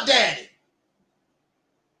saw my daddy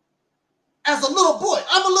as a little boy.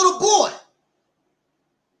 I'm a little boy.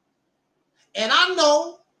 And I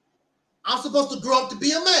know I'm supposed to grow up to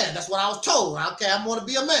be a man. That's what I was told. Okay, I'm going to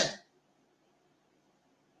be a man.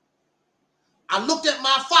 I looked at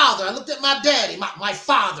my father. I looked at my daddy, my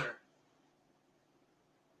father.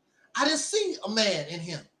 I didn't see a man in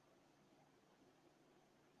him.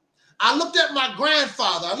 I looked at my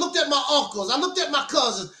grandfather. I looked at my uncles. I looked at my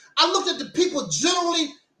cousins. I looked at the people generally,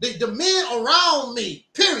 the men around me,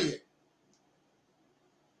 period.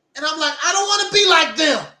 And I'm like, I don't want to be like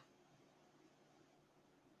them.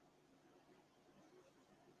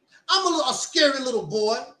 I'm a scary little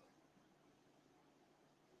boy.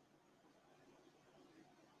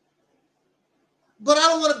 But I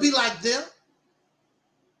don't want to be like them.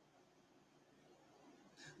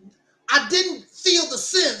 I didn't feel the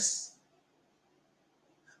sense.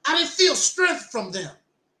 I didn't feel strength from them.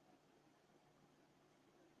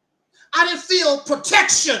 I didn't feel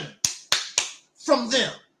protection from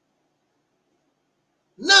them.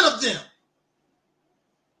 None of them.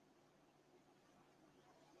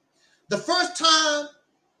 The first time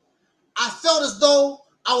I felt as though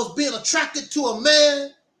I was being attracted to a man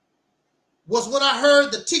was when I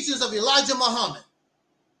heard the teachings of Elijah Muhammad.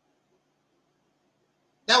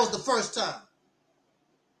 That was the first time.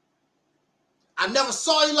 I never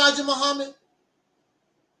saw Elijah Muhammad.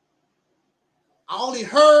 I only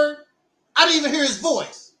heard, I didn't even hear his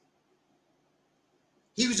voice.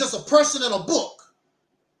 He was just a person in a book.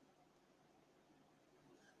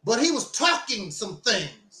 But he was talking some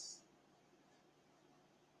things.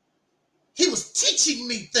 He was teaching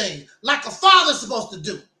me things like a father's supposed to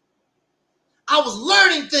do. I was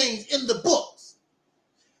learning things in the books.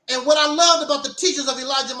 And what I loved about the teachings of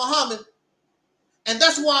Elijah Muhammad, and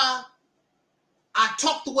that's why I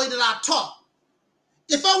talk the way that I talk.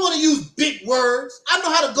 If I want to use big words, I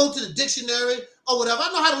know how to go to the dictionary or whatever.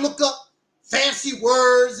 I know how to look up fancy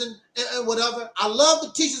words and whatever. I love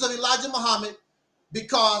the teachings of Elijah Muhammad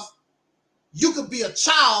because you could be a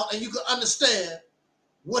child and you could understand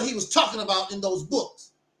what he was talking about in those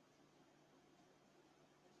books.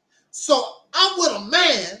 So I'm with a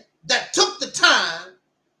man that took the time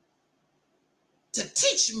to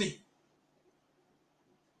teach me.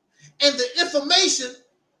 And the information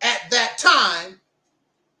at that time,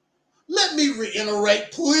 let me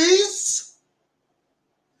reiterate, please.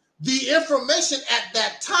 The information at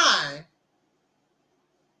that time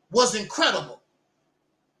was incredible.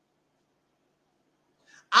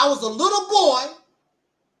 I was a little boy,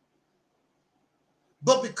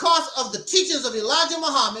 but because of the teachings of Elijah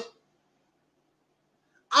Muhammad,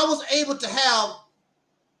 I was able to have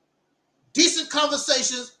decent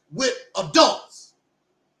conversations with adults.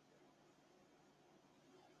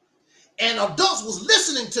 And adults was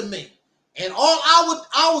listening to me. And all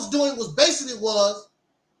I was doing was basically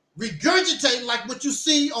regurgitating like what you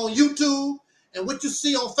see on YouTube and what you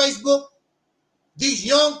see on Facebook. These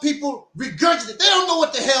young people regurgitate. They don't know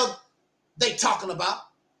what the hell they talking about.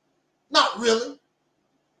 Not really.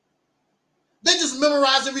 They just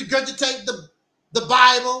memorize and regurgitate the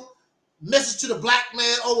Bible, message to the black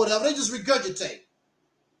man or whatever. They just regurgitate.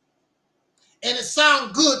 And it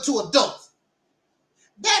sounds good to adults.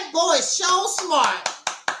 That boy is so smart.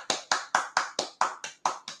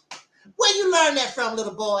 Where you learn that from,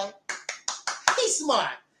 little boy? He's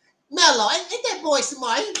smart. Mellow, ain't that boy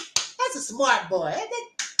smart? That's a smart boy.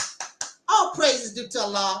 All praises due to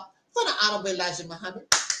Allah for the Honorable Elijah Muhammad.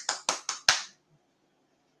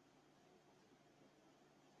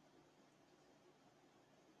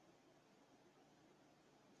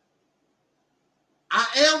 I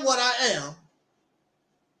am what I am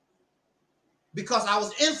because I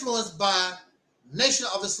was influenced by Nation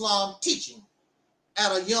of Islam teaching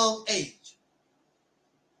at a young age.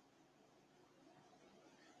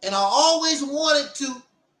 And I always wanted to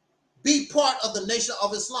be part of the Nation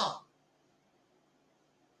of Islam.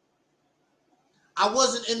 I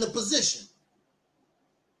wasn't in the position.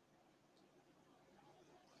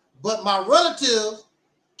 But my relatives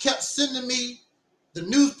kept sending me the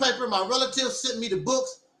newspaper. My relatives sent me the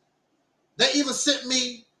books. They even sent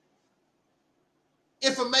me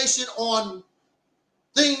information on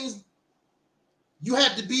things you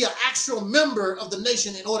had to be an actual member of the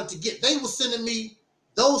nation in order to get. They were sending me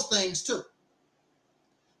those things too.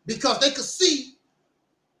 Because they could see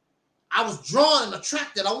I was drawn and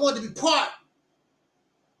attracted. I wanted to be part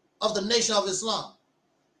of the Nation of Islam.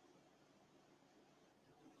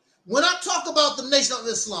 When I talk about the Nation of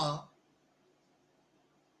Islam,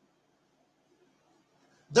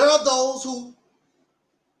 there are those who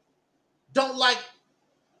don't like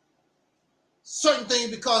certain things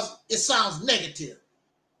because it sounds negative.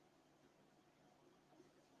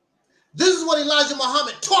 This is what Elijah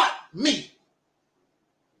Muhammad taught me.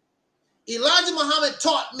 Elijah Muhammad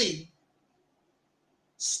taught me,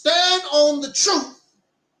 stand on the truth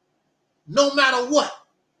no matter what.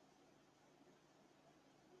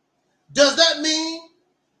 Does that mean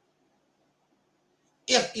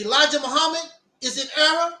if Elijah Muhammad is in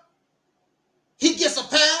error, he gets a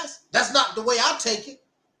pass? That's not the way I take it.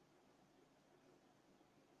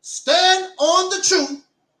 Stand on the truth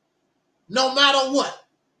no matter what.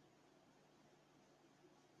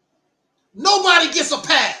 Nobody gets a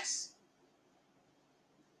pass.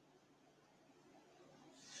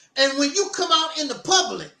 And when you come out in the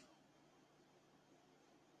public,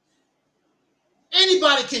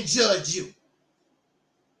 anybody can judge you.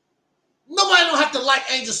 Nobody don't have to like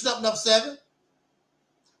Angel Snuffing Up 7.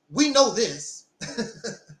 We know this.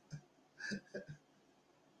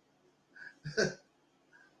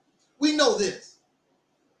 We know this.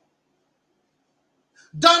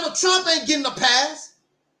 Donald Trump ain't getting a pass.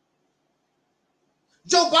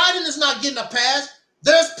 Joe Biden is not getting a pass.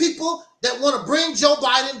 There's people that want to bring Joe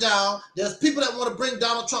Biden down. There's people that want to bring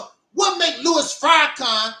Donald Trump. What make Louis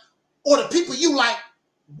Farrakhan or the people you like,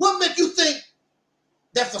 what make you think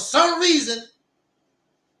that for some reason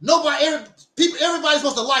everybody's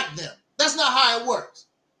supposed to like them? That's not how it works.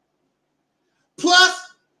 Plus,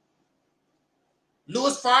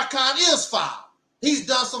 Louis Farrakhan is foul. He's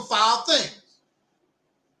done some foul things.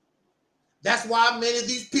 That's why many of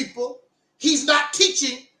these people, he's not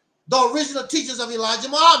teaching the original teachings of Elijah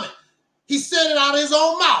Muhammad. He said it out of his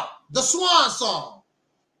own mouth. The Swan Song.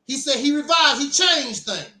 He said he revised, he changed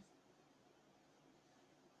things.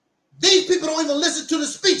 These people don't even listen to the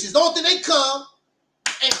speeches. The only thing they come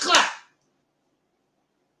and clap.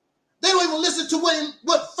 They don't even listen to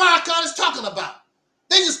what Farrakhan is talking about.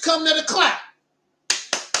 They just come there to clap.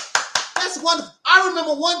 That's wonderful. I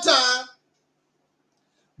remember one time,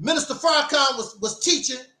 Minister Farrakhan was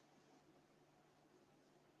teaching,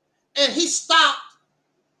 and he stopped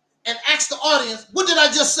and asked the audience, what did I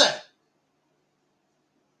just say?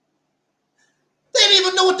 They didn't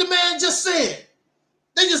even know what the man just said.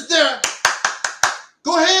 They just there.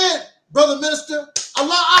 Go ahead, brother minister.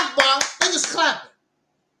 Allah Akbar. They just clapping.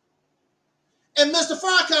 And Mr.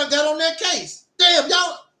 Farrakhan got on that case. Damn,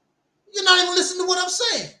 y'all, you're not even listening to what I'm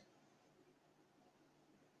saying.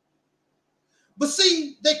 But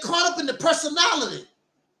see, they caught up in the personality.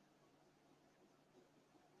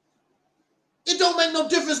 It don't make no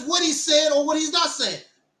difference what he said or what he's not saying.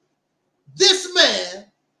 This man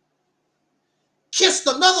kissed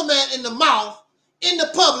another man in the mouth in the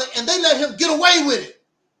public, and they let him get away with it.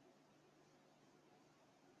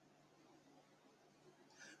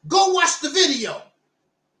 Go watch the video.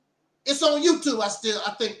 It's on YouTube.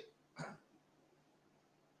 I think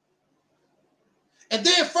And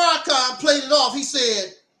then Farrakhan played it off. He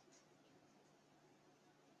said,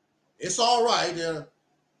 it's all right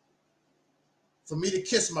for me to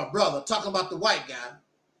kiss my brother, talking about the white guy.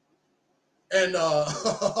 And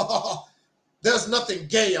there's nothing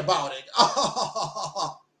gay about it.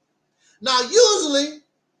 Now, usually,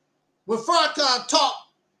 when Farrakhan talk,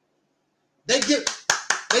 they give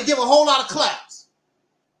a whole lot of claps.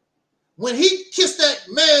 When he kissed that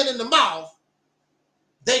man in the mouth,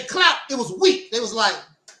 they clapped. It was weak. They was like,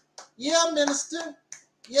 yeah, minister.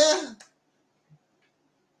 Yeah.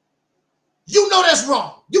 You know that's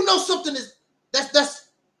wrong. You know something is that's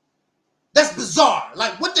bizarre.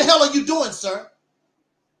 Like, what the hell are you doing, sir?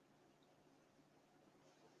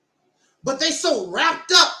 But they so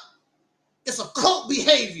wrapped up, it's a cult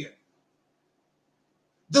behavior.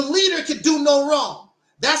 The leader can do no wrong.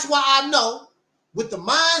 That's why I know, with the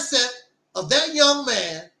mindset of that young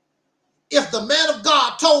man, if the man of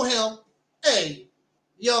God told him, hey,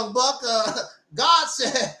 young buck, God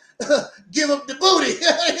said, give him the booty.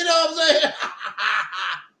 You know what I'm saying?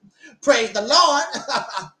 Praise the Lord.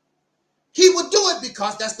 He would do it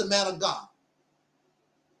because that's the man of God.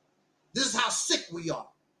 This is how sick we are.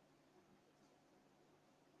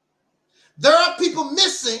 There are people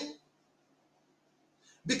missing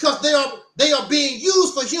because they are being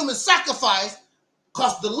used for human sacrifice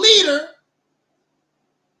because the leader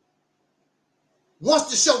wants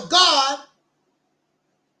to show God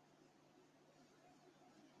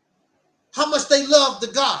how much they love the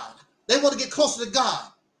God. They want to get closer to God.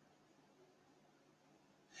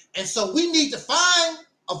 And so we need to find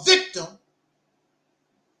a victim,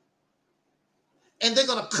 and they're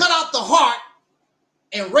going to cut out the heart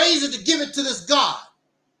and raise it to give it to this God.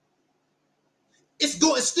 It's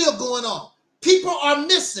still going on. People are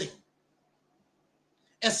missing.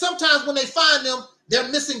 And sometimes when they find them, they're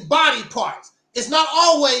missing body parts. It's not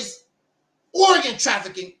always organ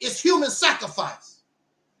trafficking. It's human sacrifice.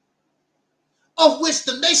 Of which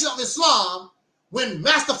the Nation of Islam, when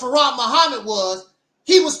Master Farad Muhammad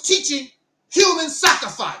he was teaching human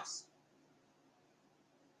sacrifice.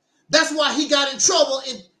 That's why he got in trouble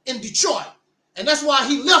in Detroit. And that's why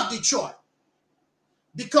he left Detroit.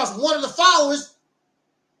 Because one of the followers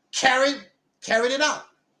carried it out.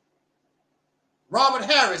 Robert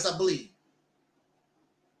Harris, I believe.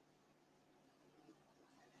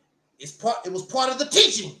 It was part of the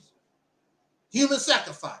teaching. Human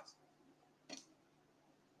sacrifice.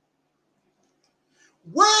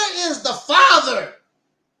 Where is the Father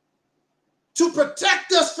to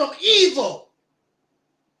protect us from evil?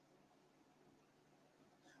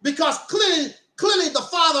 Because clearly the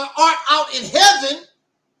Father art out in heaven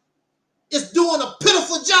is doing a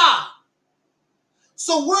pitiful job.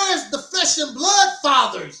 So where is the flesh and blood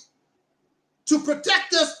fathers to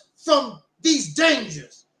protect us from these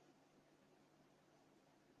dangers?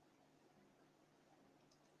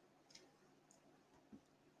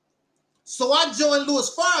 So I joined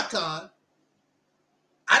Louis Farrakhan.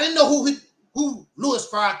 I didn't know who Louis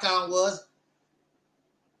Farrakhan was.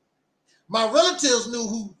 My relatives knew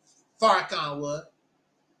who Farrakhan was.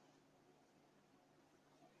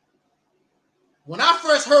 When I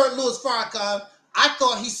first heard Louis Farrakhan, I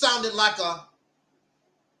thought he sounded like a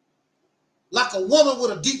woman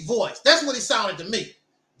with a deep voice. That's what he sounded to me.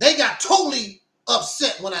 They got totally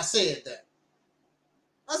upset when I said that.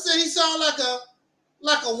 I said he sounded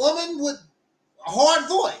like a woman with a hard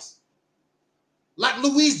voice. Like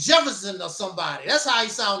Louise Jefferson or somebody. That's how he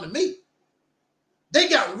sounded to me. They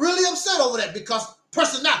got really upset over that because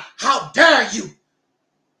personality. How dare you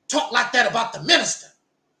talk like that about the minister?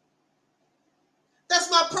 That's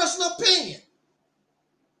my personal opinion.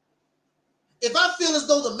 If I feel as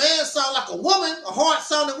though the man sounds like a woman, a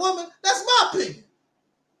hard-sounding woman, that's my opinion.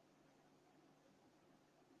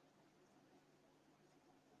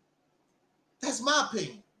 That's my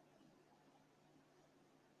opinion.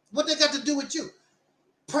 What they got to do with you?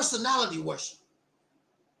 Personality worship.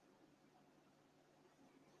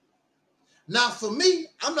 Now, for me,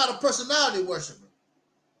 I'm not a personality worshiper.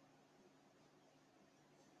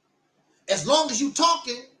 As long as you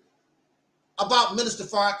talking about Minister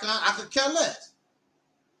Farrakhan, I could care less.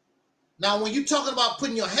 Now, when you're talking about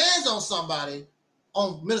putting your hands on somebody,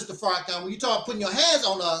 on Minister Farrakhan, when you talk about putting your hands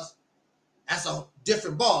on us, that's a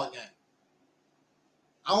different ball game.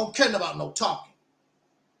 I don't care about no talking.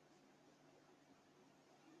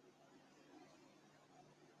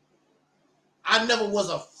 I never was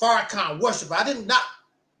a Farrakhan worshiper.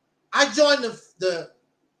 I joined the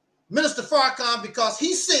Minister Farrakhan because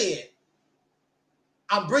he said,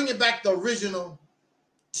 I'm bringing back the original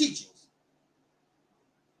teachings.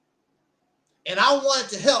 And I wanted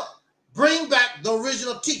to help bring back the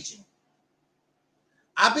original teaching.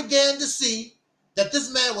 I began to see that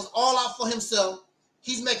this man was all out for himself.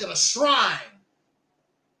 He's making a shrine.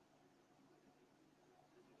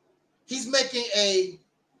 He's making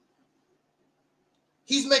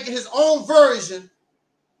his own version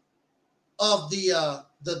of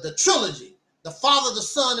the trilogy, the Father, the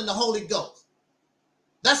Son, and the Holy Ghost.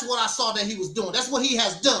 That's what I saw that he was doing. That's what he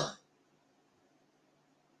has done.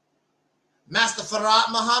 Master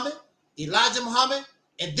Farad Muhammad, Elijah Muhammad,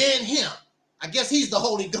 and then him. I guess he's the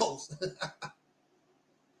Holy Ghost.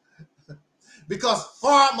 Because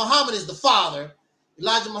Farad Muhammad is the Father,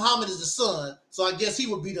 Elijah Muhammad is the Son, so I guess he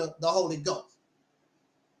would be the Holy Ghost.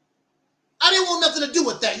 I didn't want nothing to do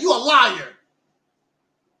with that. You're a liar.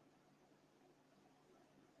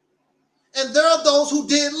 And there are those who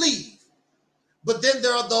did leave. But then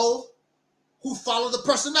there are those who follow the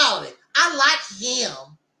personality. I like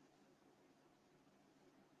him.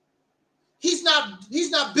 He's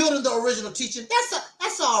not building the original teaching.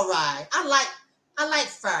 That's all right. I like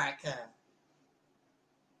Farrakhan.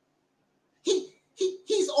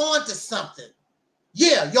 He's on to something.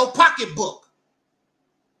 Yeah, your pocketbook.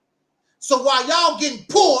 So while y'all getting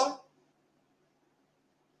poor,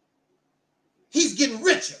 he's getting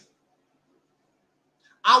richer.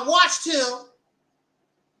 I watched him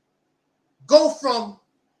go from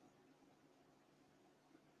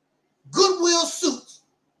Goodwill suits,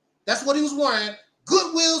 that's what he was wearing,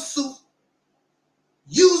 Goodwill suit,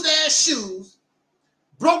 used ass shoes,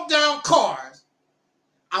 broke down cars.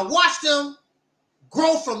 I watched him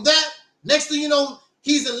grow from that. Next thing you know,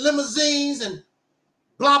 he's in limousines and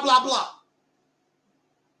blah, blah, blah.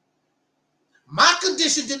 My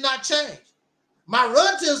condition did not change. My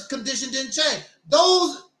relatives' condition didn't change.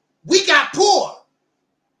 We got poor.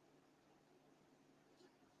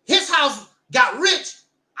 His house got rich.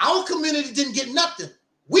 Our community didn't get nothing.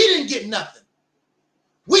 We didn't get nothing.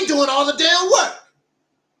 We doing all the damn work.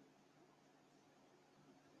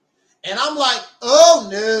 And I'm like, oh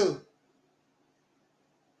no.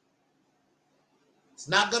 It's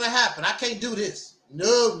not going to happen. I can't do this.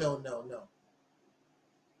 No, no, no, no.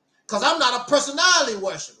 Because I'm not a personality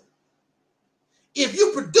worshiper. If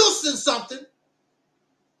you're producing something,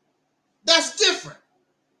 that's different.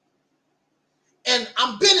 And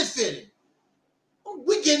I'm benefiting.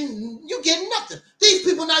 You getting nothing. These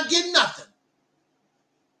people not getting nothing.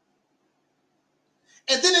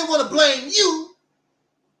 And then they want to blame you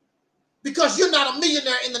because you're not a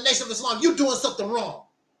millionaire in the Nation of Islam. You're doing something wrong.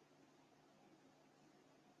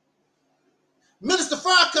 Minister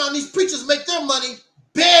Farrakhan, these preachers make their money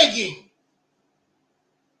begging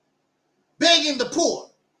the poor.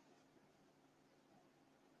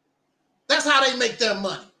 That's how they make their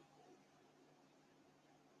money.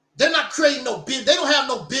 They're not creating no business. They don't have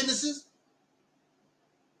no businesses.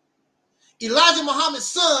 Elijah Muhammad's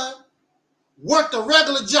son worked a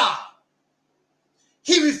regular job.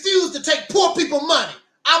 He refused to take poor people money.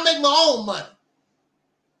 I make my own money.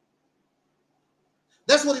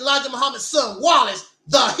 That's what Elijah Muhammad's son, Wallace,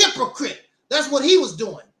 the hypocrite, that's what he was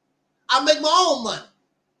doing. I make my own money.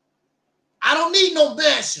 I don't need no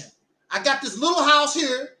mansion. I got this little house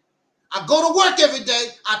here. I go to work every day.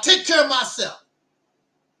 I take care of myself.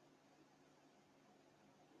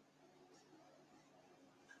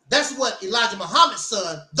 That's what Elijah Muhammad's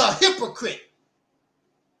son, the hypocrite.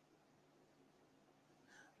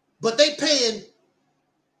 But they paying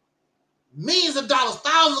millions of dollars,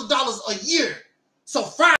 thousands of dollars a year so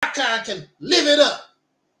Farrakhan can live it up.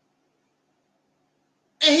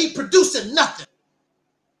 And he producing nothing.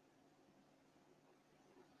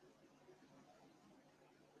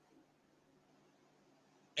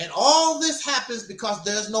 And all this happens because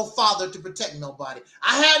there's no father to protect nobody.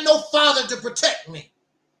 I had no father to protect me.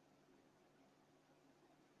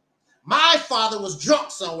 My father was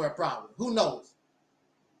drunk somewhere probably. Who knows?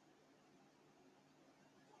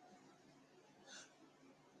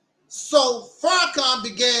 So Farrakhan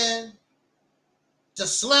began to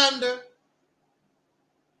slander,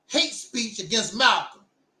 hate speech against Malcolm.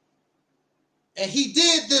 And he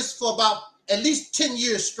did this for about at least 10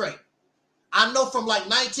 years straight. I know from like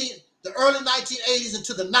the early 1980s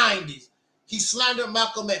into the 90s, he slandered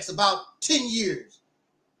Malcolm X about 10 years.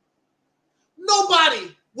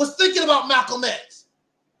 Nobody was thinking about Malcolm X.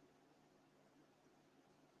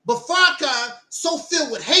 But Farrakhan, so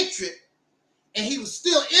filled with hatred, and he was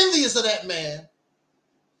still envious of that man,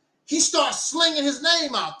 he started slinging his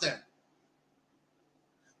name out there.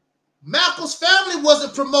 Malcolm's family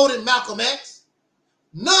wasn't promoting Malcolm X.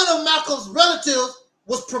 None of Malcolm's relatives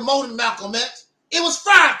was promoting Malcolm X. It was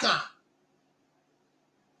Farrakhan.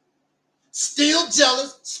 Still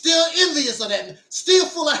jealous, still envious of that man, still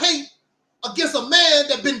full of hate against a man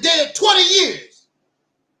that been dead 20 years.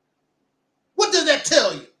 can't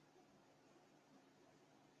tell you.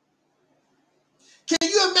 Can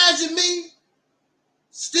you imagine me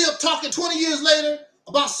still talking 20 years later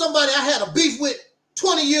about somebody I had a beef with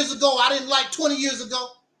 20 years ago, I didn't like 20 years ago?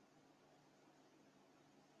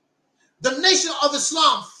 The Nation of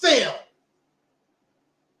Islam failed.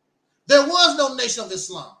 There was no Nation of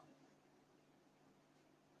Islam.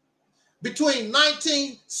 Between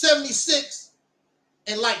 1976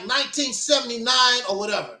 and like 1979 or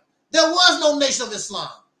whatever, there was no Nation of Islam.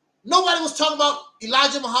 Nobody was talking about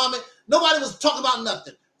Elijah Muhammad. Nobody was talking about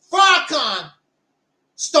nothing. Farrakhan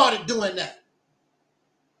started doing that.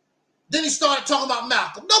 Then he started talking about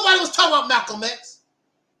Malcolm. Nobody was talking about Malcolm X.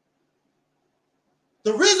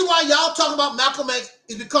 The reason why y'all talking about Malcolm X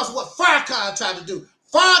is because of what Farrakhan tried to do.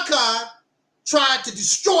 Farrakhan tried to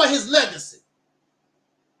destroy his legacy,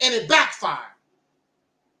 and it backfired.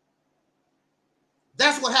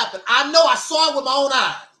 That's what happened. I know, I saw it with my own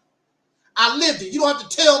eyes. I lived it. You don't have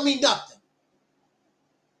to tell me nothing.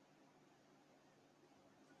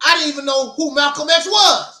 I didn't even know who Malcolm X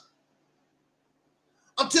was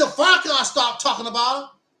until Farrakhan started talking about him.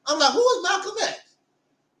 I'm like, who is Malcolm X?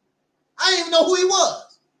 I didn't even know who he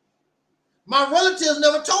was. My relatives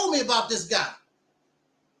never told me about this guy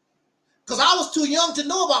because I was too young to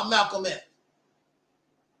know about Malcolm X.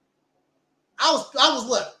 I was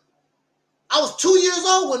what? I was 2 years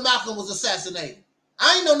old when Malcolm was assassinated.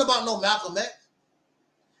 I ain't know about no Malcolm X.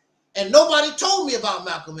 And nobody told me about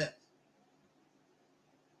Malcolm X.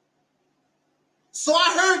 So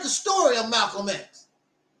I heard the story of Malcolm X.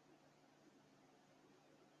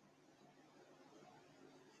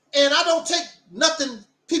 And I don't take nothing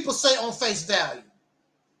people say on face value.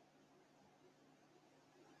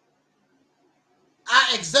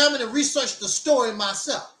 I examined and researched the story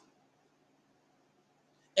myself.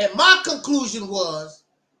 And my conclusion was,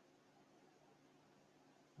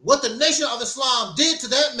 what the Nation of Islam did to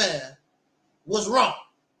that man was wrong.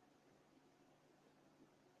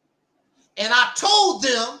 And I told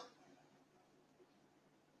them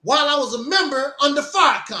while I was a member under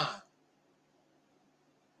Farrakhan.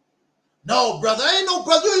 No, brother, ain't no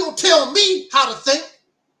brother. You ain't gonna tell me how to think.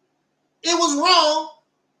 It was wrong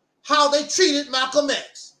how they treated Malcolm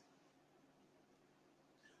X.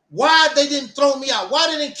 Why they didn't throw me out? Why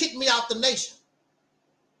they didn't kick me out the nation?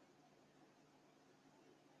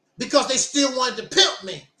 Because they still wanted to pimp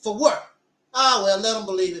me for work. Ah, well, let them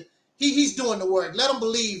believe it. He's doing the work. Let them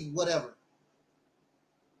believe whatever.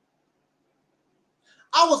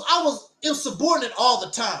 I was insubordinate all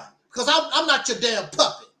the time because I'm not your damn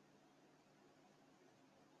puppet.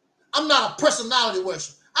 I'm not a personality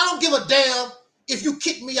worshiper. I don't give a damn if you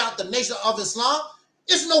kick me out the Nation of Islam.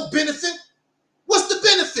 It's no benefit. What's the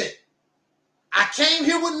benefit? I came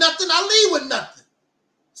here with nothing. I leave with nothing.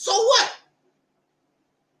 So what?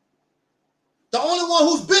 The only one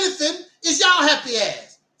who's benefiting is y'all happy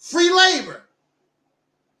ass. Free labor.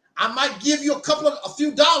 I might give you a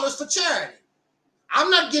few dollars for charity. I'm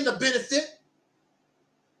not getting a benefit.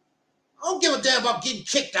 I don't give a damn about getting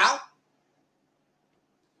kicked out.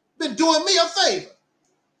 Been doing me a favor.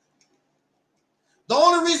 The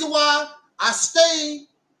only reason why I stayed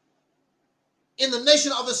in the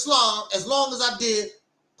Nation of Islam as long as I did,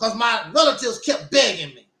 because my relatives kept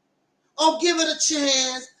begging me. Oh, give it a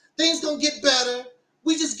chance. Things gonna get better.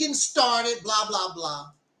 We just getting started, blah, blah,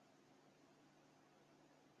 blah.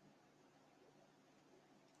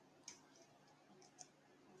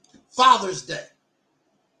 Father's Day.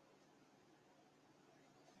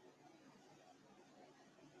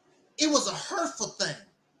 It was a hurtful thing.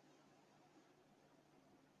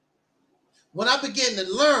 When I began to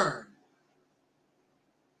learn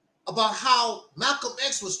about how Malcolm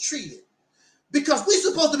X was treated, because we're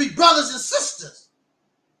supposed to be brothers and sisters.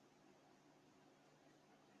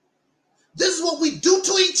 This is what we do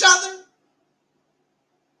to each other.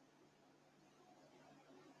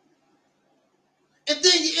 And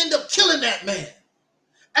then you end up killing that man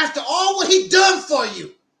after all what he done for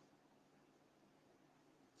you.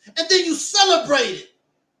 And then you celebrated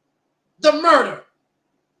the murder.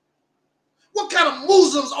 What kind of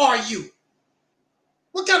Muslims are you?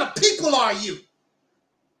 What kind of people are you?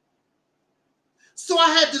 So I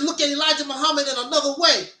had to look at Elijah Muhammad in another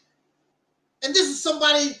way. And this is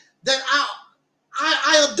somebody that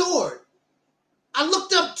I adored. I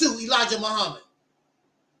looked up to Elijah Muhammad.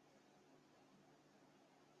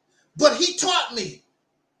 But he taught me,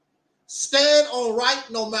 stand on right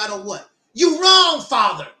no matter what. You wrong,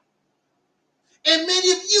 father. And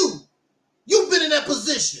many of you've been in that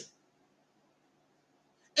position.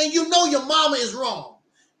 And you know your mama is wrong.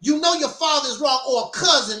 You know your father is wrong or a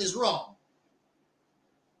cousin is wrong.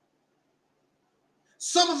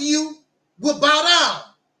 Some of you will bow down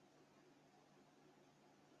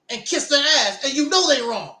and kiss their ass, and you know they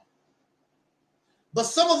wrong. But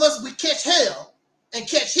some of us, we catch hell and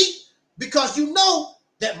catch heat because you know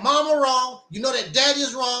that mama wrong, you know that daddy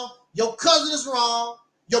is wrong, your cousin is wrong,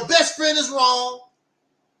 your best friend is wrong,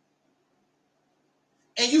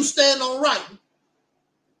 and you stand on right.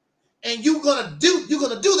 And you're gonna do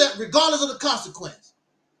that regardless of the consequence.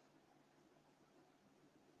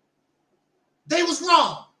 They was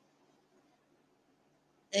wrong.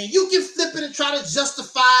 And you can flip it and try to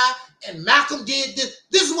justify, and Malcolm did this.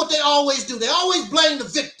 This is what they always do. They always blame the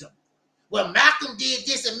victim. Well, Malcolm did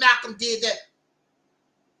this and Malcolm did that.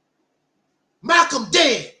 Malcolm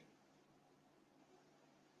dead.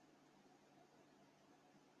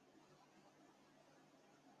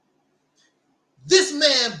 This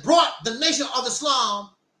man brought the Nation of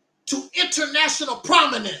Islam to international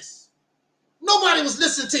prominence. Nobody was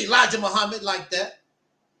listening to Elijah Muhammad like that.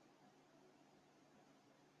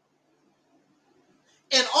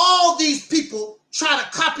 And all these people try to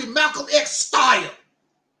copy Malcolm X style.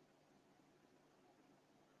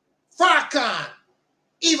 Farrakhan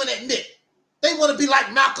even admit they want to be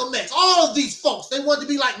like Malcolm X. All of these folks, they want to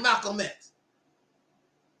be like Malcolm X.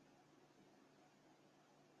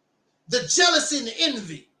 The jealousy and the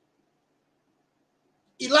envy.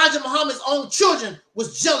 Elijah Muhammad's own children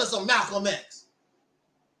was jealous of Malcolm X.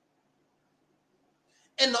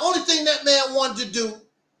 And the only thing that man wanted to do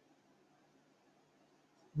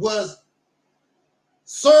was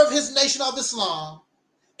serve his Nation of Islam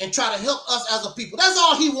and try to help us as a people. That's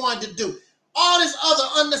all he wanted to do. All this other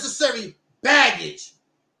unnecessary baggage.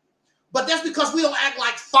 But that's because we don't act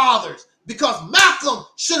like fathers. Because Malcolm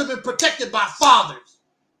should have been protected by fathers.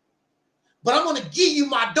 But I'm going to give you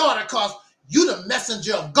my daughter because you're the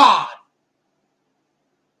messenger of God.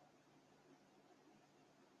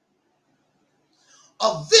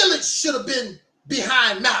 A village should have been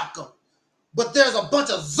behind Malcolm. But there's a bunch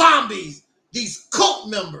of zombies, these cult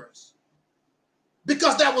members,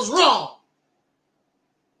 because that was wrong.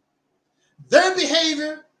 Their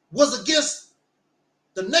behavior was against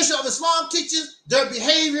the Nation of Islam teachers. Their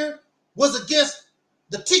behavior was against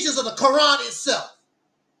the teachers of the Quran itself.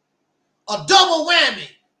 A double whammy.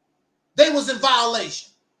 They was in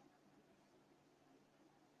violation.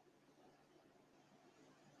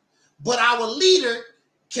 But our leader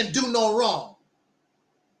can do no wrong.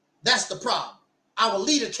 That's the problem. Our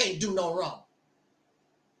leader can't do no wrong.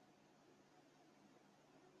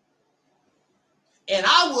 And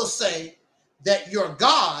I will say that your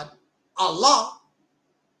God, Allah,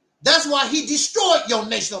 that's why he destroyed your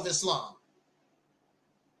Nation of Islam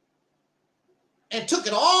and took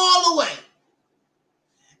it all away.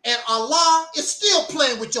 And Allah is still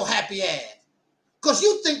playing with your happy ass because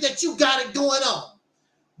you think that you got it going on.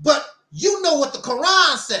 But you know what the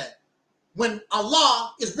Quran said. When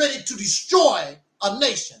Allah is ready to destroy a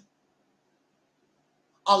nation,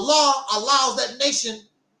 Allah allows that nation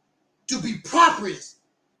to be prosperous,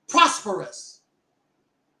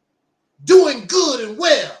 doing good and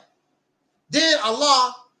well. Then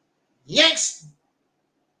Allah yanks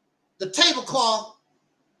the tablecloth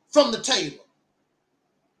from the table.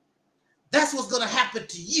 That's what's going to happen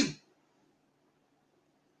to you.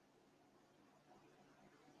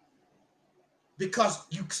 Because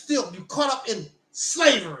you caught up in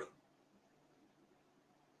slavery.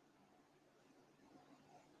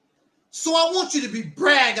 So I want you to be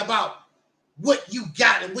brag about what you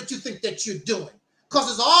got and what you think that you're doing. Because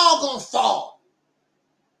it's all going to fall.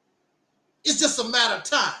 It's just a matter of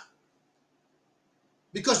time.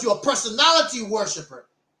 Because you're a personality worshiper.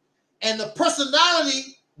 And the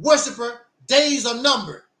personality worshiper days are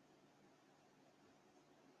numbered.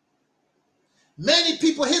 Many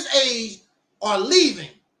people his age are leaving.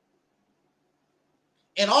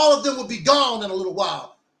 And all of them will be gone in a little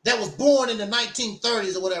while. That was born in the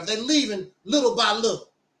 1930s or whatever. They're leaving little by little.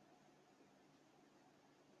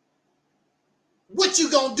 What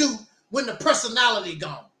you gonna do when the personality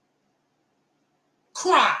gone?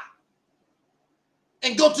 Cry.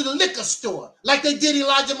 And go to the liquor store like they did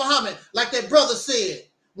Elijah Muhammad, like their brother said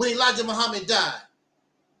when Elijah Muhammad died.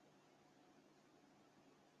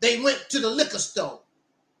 They went to the liquor store.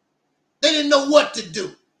 They didn't know what to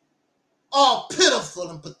do. All pitiful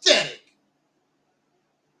and pathetic.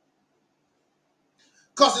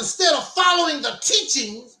 Because instead of following the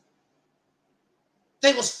teachings,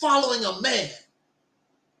 they was following a man.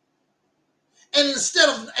 And instead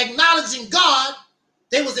of acknowledging God,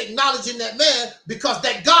 they was acknowledging that man because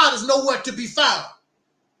that God is nowhere to be found.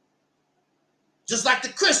 Just like the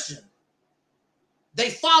Christian.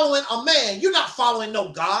 They following a man. You're not following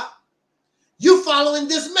no God. You're following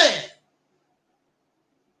this man.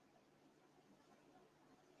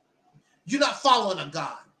 you're not following a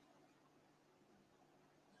God.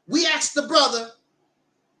 We asked the brother,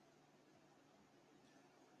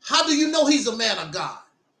 how do you know he's a man of God?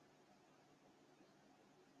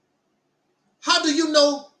 How do you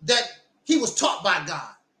know that he was taught by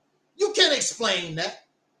God? You can't explain that.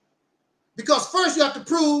 Because first you have to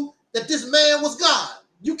prove that this man was God.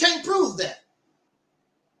 You can't prove that.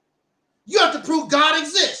 You have to prove God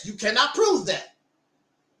exists. You cannot prove that.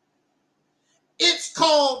 It's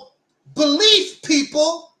called belief,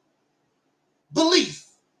 people. Belief.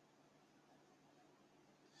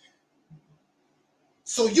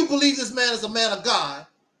 So you believe this man is a man of God,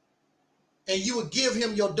 and you would give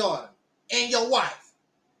him your daughter and your wife.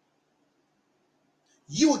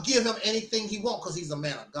 You would give him anything he wants because he's a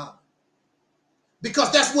man of God.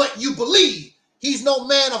 Because that's what you believe. He's no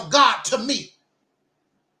man of God to me.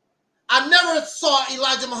 I never saw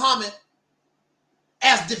Elijah Muhammad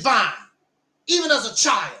as divine, even as a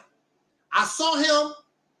child. I saw him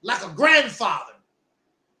like a grandfather.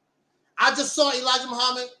 I just saw Elijah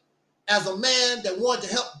Muhammad as a man that wanted to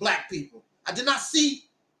help black people. I did not see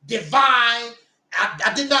divine.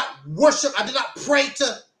 I did not worship. I did not pray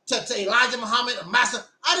to Elijah Muhammad, a master.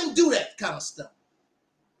 I didn't do that kind of stuff.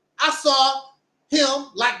 I saw him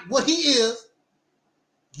like what he is.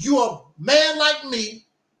 You're a man like me.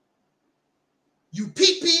 You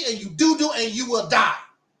pee-pee and you do-do and you will die.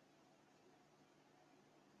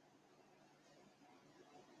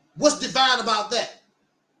 What's divine about that?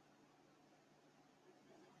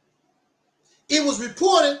 It was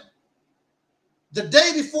reported the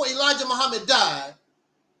day before Elijah Muhammad died,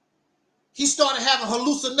 he started having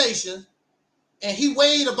hallucinations and he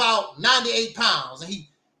weighed about 98 pounds. And he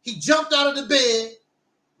jumped out of the bed,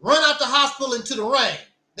 run out the hospital into the rain.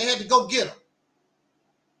 They had to go get him.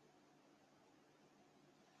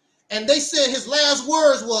 And they said his last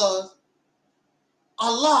words was,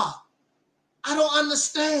 Allah, I don't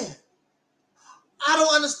understand. I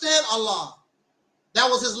don't understand Allah. That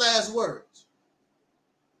was his last words.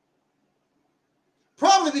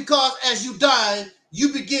 Probably because as you died,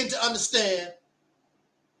 you begin to understand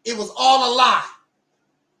it was all a lie.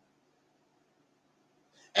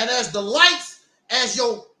 And as the lights, as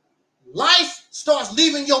your life starts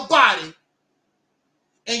leaving your body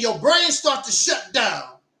and your brain starts to shut down,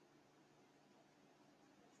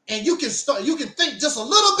 and you can think just a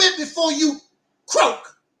little bit before you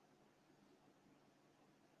croak,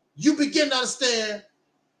 you begin to understand.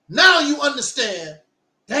 Now you understand,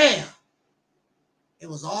 damn, it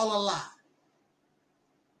was all a lie.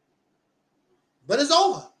 But it's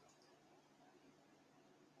over.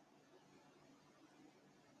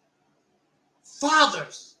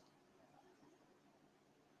 Fathers,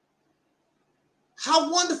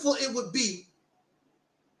 how wonderful it would be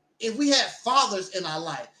if we had fathers in our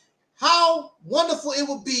life. How wonderful it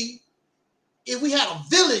would be if we had a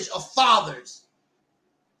village of fathers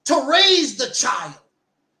to raise the child,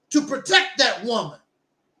 to protect that woman.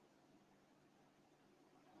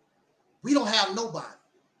 We don't have nobody.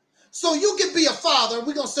 So you can be a father.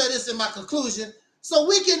 We're going to say this in my conclusion.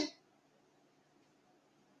 So you can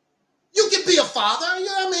be a father. You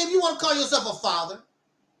know what I mean? If you want to call yourself a father,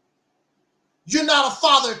 you're not a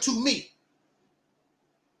father to me.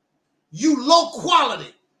 You low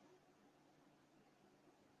quality.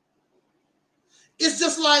 It's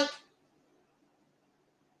just like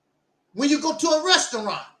when you go to a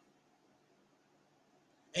restaurant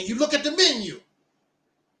and you look at the menu.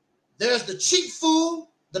 There's the cheap food,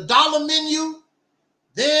 the dollar menu.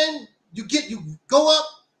 Then you go up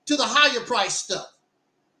to the higher price stuff.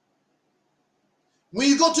 When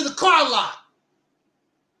you go to the car lot,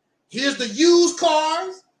 here's the used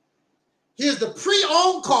cars, here's the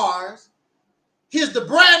pre-owned cars, here's the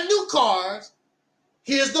brand new cars,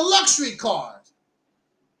 here's the luxury cars.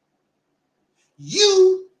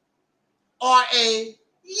 You are a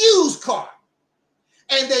used car.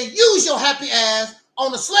 And they use your happy ass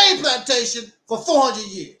on a slave plantation for 400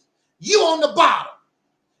 years. You on the bottom.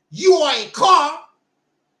 You are a car,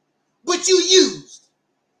 but you used.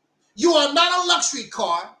 You are not a luxury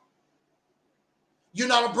car. You're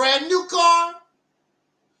not a brand new car.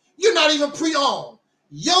 You're not even pre-owned.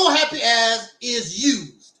 Your happy ass is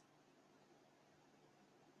used.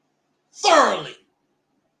 Thoroughly.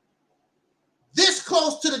 This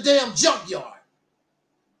close to the damn junkyard.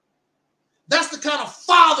 That's the kind of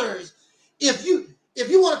fathers. If you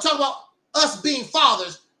want to talk about us being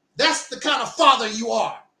fathers, that's the kind of father you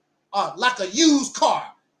are. Like a used car,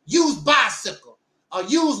 used bicycle, a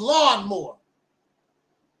used lawnmower.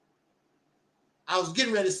 I was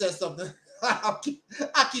getting ready to say something. I'll keep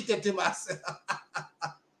that to myself.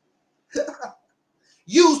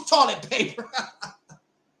 Used toilet paper.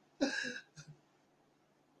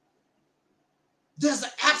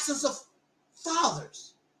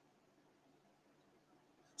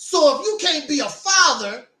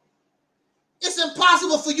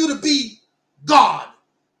 God.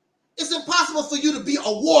 It's impossible for you to be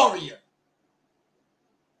a warrior.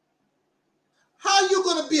 How are you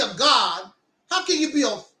going to be a God? How can you be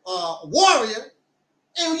a warrior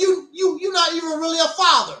and you're not even really a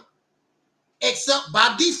father? Except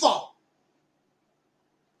by default.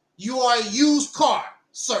 You are a used car,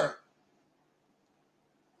 sir.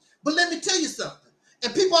 But let me tell you something.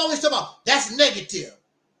 And people always talk about, that's negative.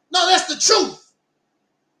 No, that's the truth.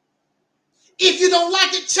 If you don't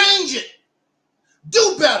like it, change it.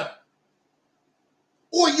 Do better.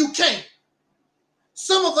 Or you can't.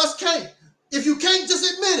 Some of us can't. If you can't,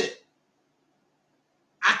 just admit it.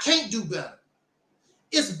 I can't do better.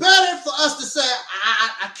 It's better for us to say,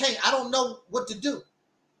 I can't, I don't know what to do,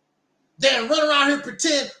 than run around here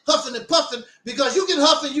pretend huffing and puffing, because you can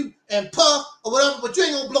huff and puff or whatever, but you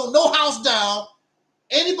ain't gonna blow no house down.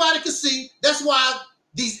 Anybody can see. That's why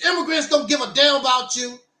these immigrants don't give a damn about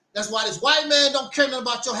you. That's why this white man don't care nothing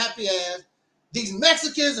about your happy ass. These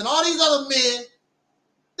Mexicans and all these other men,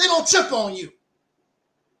 they don't trip on you.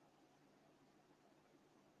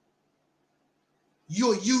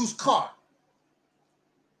 You're a used car.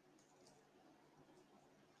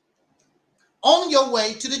 On your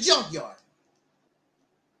way to the junkyard.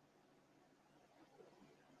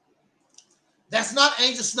 That's not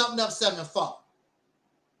Angel Snuffing Up 7 fault.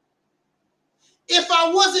 If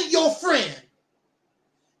I wasn't your friend,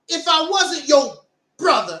 if I wasn't your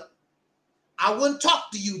brother, I wouldn't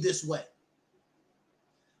talk to you this way.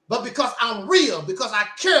 But because I'm real, because I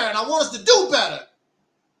care and I want us to do better,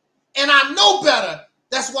 and I know better,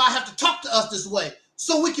 that's why I have to talk to us this way,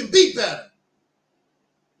 so we can be better.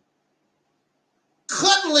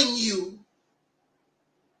 Cuddling you,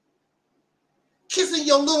 kissing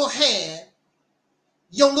your little hand,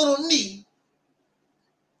 your little knee,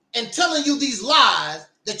 and telling you these lies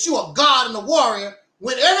that you're a God and a warrior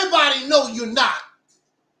when everybody know you're not.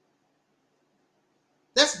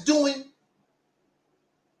 That's doing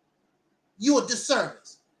you a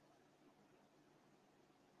disservice.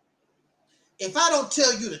 If I don't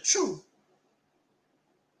tell you the truth,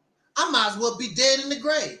 I might as well be dead in the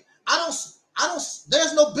grave.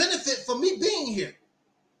 There's no benefit for me being here.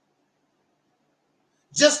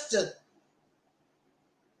 Just to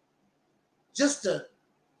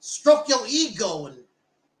stroke your ego and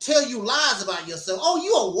tell you lies about yourself. Oh,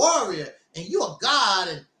 you a warrior and you a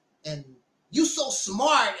God and you so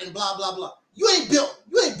smart and blah, blah, blah. You ain't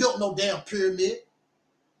built no damn pyramid.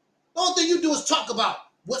 The only thing you do is talk about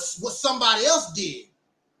what somebody else did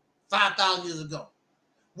 5,000 years ago.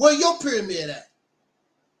 Where your pyramid at?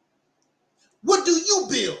 What do you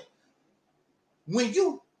build? When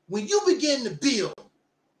you begin to build,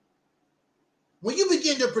 when you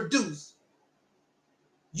begin to produce,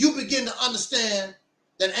 you begin to understand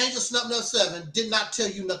that Angel Snuffing Up 7 did not tell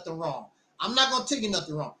you nothing wrong. I'm not going to tell you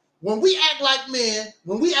nothing wrong. When we act like men,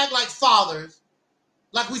 when we act like fathers,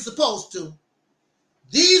 like we supposed to,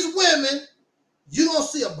 these women, you're going to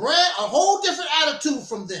see a whole different attitude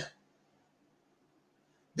from them.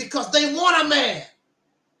 Because they want a man.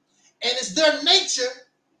 And it's their nature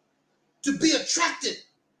to be attracted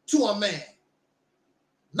to a man.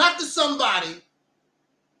 Not to somebody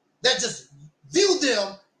that just view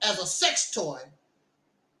them as a sex toy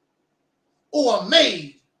or a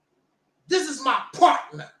maid. This is my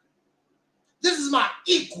partner. This is my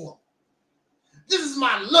equal. This is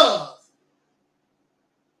my love.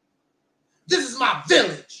 This is my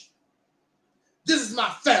village. This is my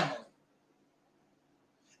family.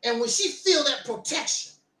 And when she feel that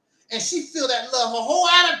protection and she feel that love, her whole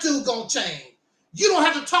attitude gonna change. You don't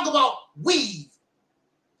have to talk about weave.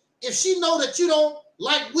 If she know that you don't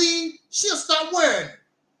like weave, she'll stop wearing it.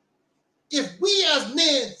 If we as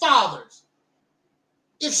men, fathers,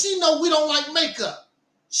 if she know we don't like makeup,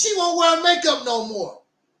 she won't wear makeup no more.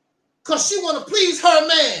 Because she want to please her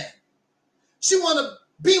man. She want to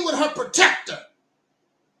be with her protector.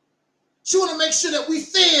 She want to make sure that we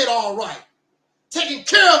fed all right, taken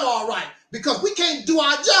care of all right, because we can't do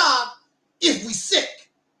our job if we sick.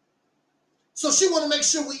 So she want to make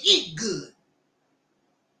sure we eat good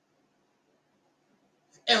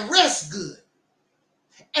and rest good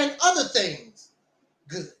and other things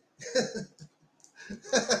good.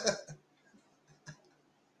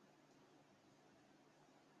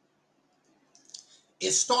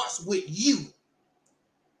 It starts with you.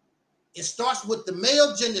 It starts with the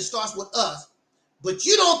male gender. It starts with us. But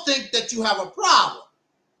you don't think that you have a problem.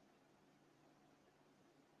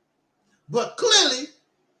 But clearly,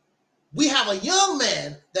 we have a young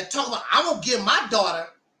man that talks about, I'm going to give my daughter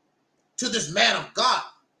to this man of God.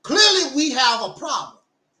 Clearly, we have a problem.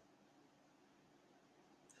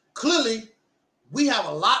 Clearly, we have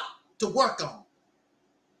a lot to work on.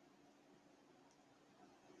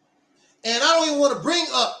 And I don't even want to bring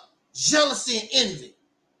up jealousy and envy.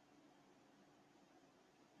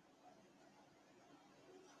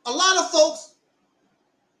 A lot of folks,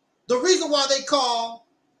 the reason why they call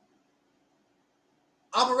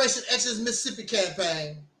Operation Exodus Mississippi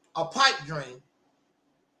campaign a pipe dream,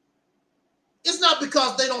 it's not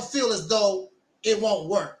because they don't feel as though it won't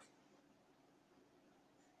work.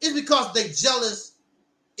 It's because they jealous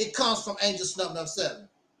it comes from Angel Snuffing Up 7.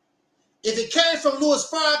 If it came from Louis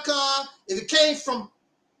Farrakhan, if it came from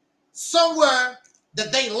somewhere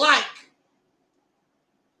that they like,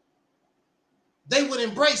 they would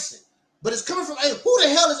embrace it. But it's coming from, who the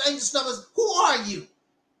hell is Angel Snuffers? Who are you?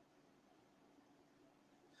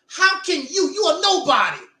 How can you are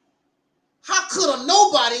nobody. How could a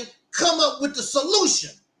nobody come up with the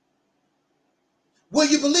solution? Well,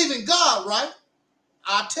 you believe in God, right?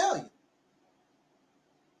 I'll tell you.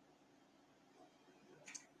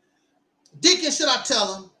 Deacon, should I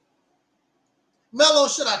tell him? Mello,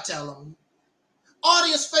 should I tell him?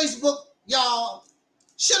 Audience, Facebook, y'all,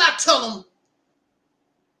 should I tell them?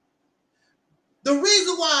 The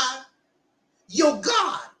reason why your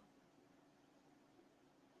God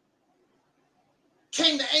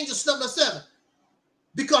came to Angel Snuffing Up 7,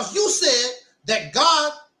 because you said that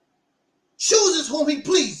God chooses whom he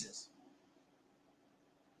pleases.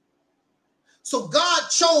 So God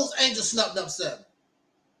chose Angel Snuffing Up 7.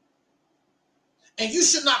 And you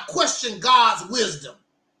should not question God's wisdom.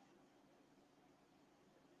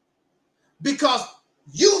 Because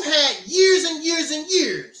you've had years and years and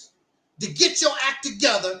years to get your act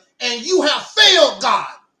together, and you have failed God.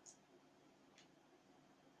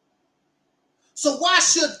 So why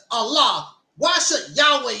should Allah, why should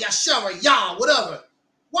Yahweh, Yashara, Yah, whatever,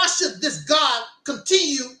 why should this God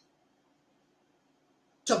continue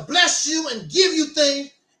to bless you and give you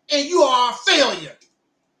things, and you are a failure?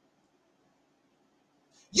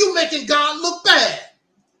 You making God look bad.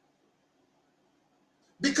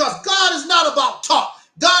 Because God is not about talk.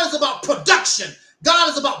 God is about production. God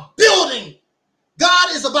is about building.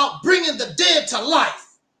 God is about bringing the dead to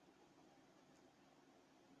life.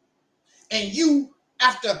 And you,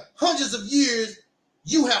 after hundreds of years,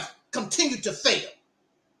 you have continued to fail.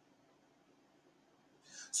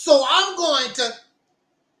 So I'm going to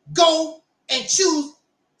go and choose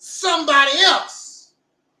somebody else,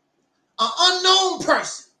 an unknown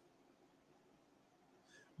person,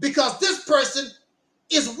 because this person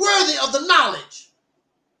is worthy of the knowledge.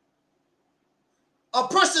 A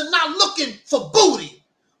person not looking for booty,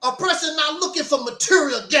 a person not looking for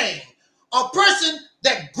material gain, a person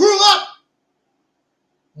that grew up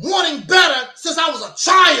wanting better since I was a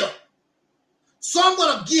child. So I'm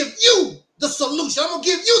going to give you the solution. I'm going to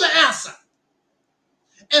give you the answer.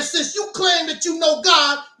 And since you claim that you know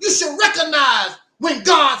God, you should recognize when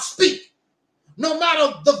God speaks, no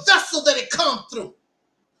matter the vessel that it comes through.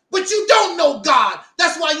 But you don't know God.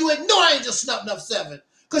 That's why you ignore Angel Snuffing Up 7.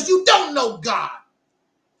 Because you don't know God.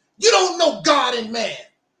 You don't know God and man.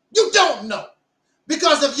 You don't know.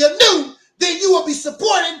 Because if you knew, then you would be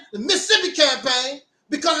supporting the Mississippi campaign,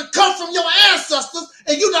 because it comes from your ancestors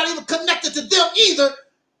and you're not even connected to them either.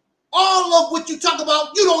 All of what you talk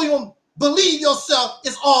about, you don't even believe yourself.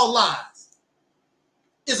 It's all lies.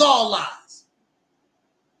 It's all lies.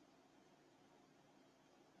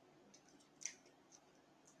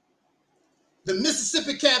 The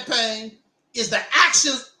Mississippi campaign is the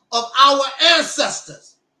actions of our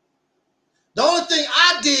ancestors. The only thing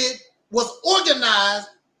I did was organize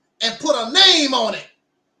and put a name on it.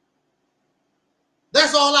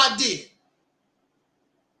 That's all I did.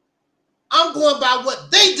 I'm going by what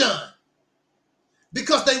they done,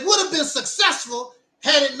 because they would have been successful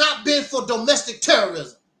had it not been for domestic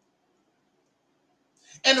terrorism.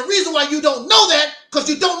 And the reason why you don't know that, because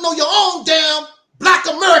you don't know your own damn Black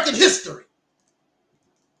American history.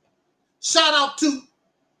 Shout out to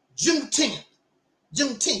Juneteenth.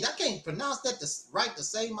 Juneteenth. I can't pronounce that right to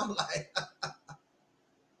save my life.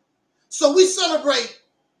 So we celebrate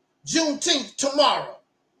Juneteenth tomorrow,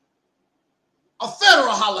 a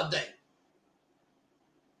federal holiday.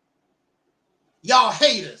 Y'all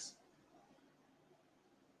haters.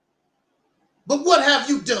 But what have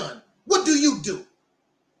you done? What do?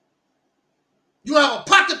 You have a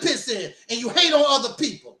pot to piss in and you hate on other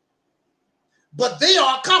people. But they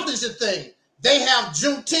are accomplishing things. They have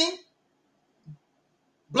Juneteenth.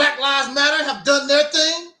 Black Lives Matter have done their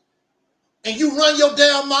thing. And you run your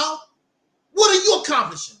damn mouth. What are you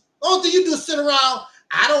accomplishing? The only thing you do is sit around.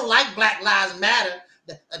 I don't like Black Lives Matter.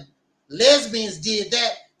 Lesbians did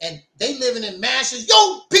that. And they living in mansions.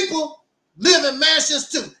 Yo, people live in mansions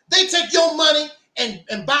too. They take your money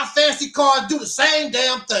and buy fancy cars, do the same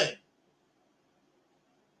damn thing.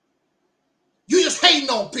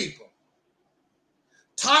 on people.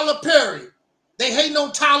 Tyler Perry, they hating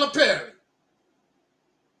on Tyler Perry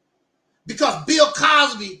because Bill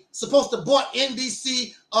Cosby supposed to bought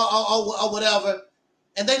NBC or whatever,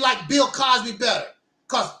 and they like Bill Cosby better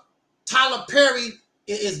because Tyler Perry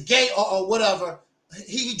is gay or whatever.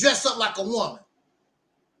 He dressed up like a woman.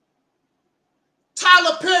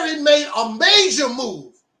 Tyler Perry made a major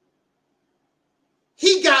move.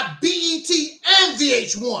 He got BET and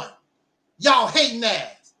VH1. Y'all hating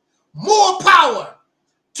ass. More power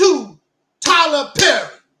to Tyler Perry.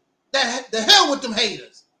 The hell with them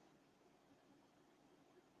haters.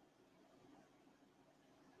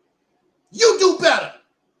 You do better.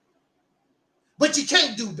 But you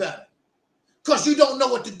can't do better. Because you don't know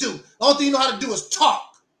what to do. The only thing you know how to do is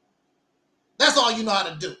talk. That's all you know how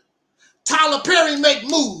to do. Tyler Perry make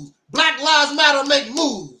moves. Black Lives Matter make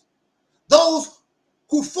moves. Those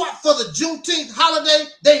who fought for the Juneteenth holiday,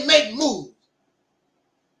 they make moves.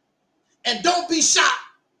 And don't be shocked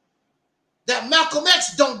that Malcolm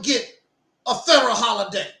X don't get a federal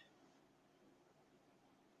holiday.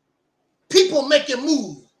 People making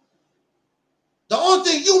moves. The only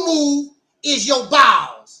thing you move is your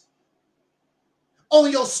bowels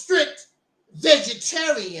on your strict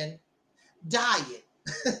vegetarian diet.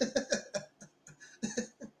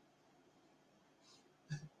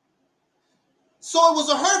 So it was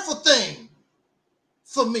a hurtful thing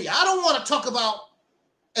for me. I don't want to talk about,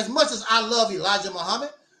 as much as I love Elijah Muhammad,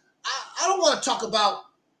 I don't want to talk about,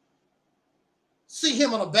 see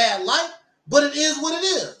him in a bad light, but it is what it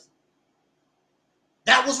is.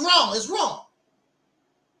 That was wrong. It's wrong.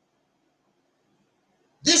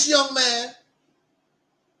 This young man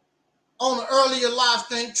on an earlier live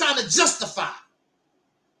thing trying to justify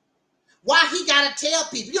why he got to tell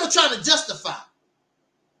people. You're trying to justify.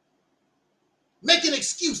 Making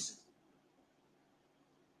excuses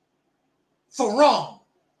for wrong.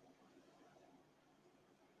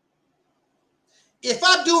 If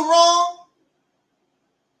I do wrong,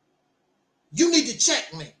 you need to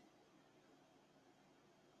check me.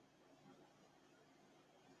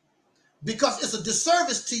 Because it's a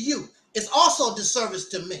disservice to you. It's also a disservice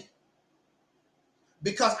to me.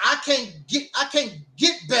 Because I can't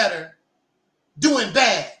get better doing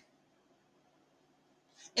bad.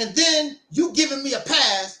 And then you giving me a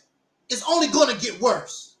pass, it's only going to get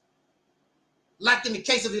worse. Like in the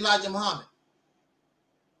case of Elijah Muhammad.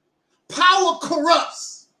 Power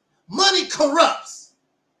corrupts. Money corrupts.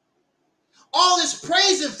 All this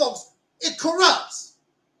praising folks, it corrupts.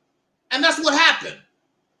 And that's what happened.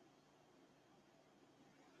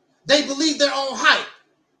 They believe their own hype.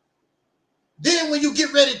 Then when you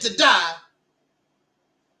get ready to die,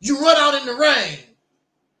 you run out in the rain.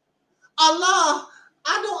 Allah,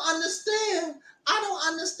 I don't understand. I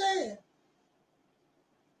don't understand.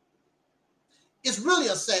 It's really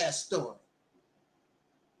a sad story.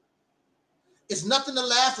 It's nothing to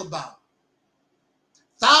laugh about.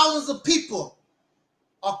 Thousands of people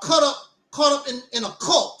are caught up in a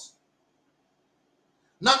cult.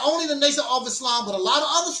 Not only the Nation of Islam, but a lot of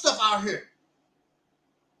other stuff out here.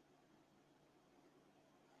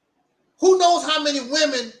 Who knows how many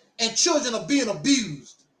women and children are being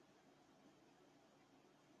abused?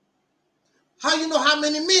 How you know how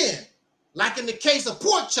many men? Like in the case of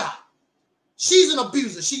Pork Chop. She's an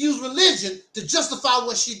abuser. She used religion to justify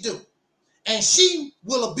what she do. And she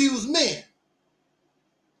will abuse men.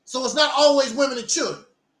 So it's not always women and children.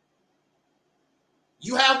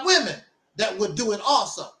 You have women that would do it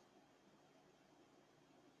also.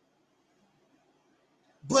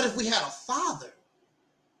 But if we had a father,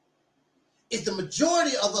 if the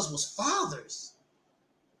majority of us was fathers,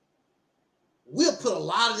 we'll put a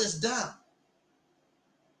lot of this down.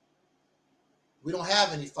 We don't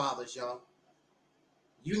have any fathers, y'all.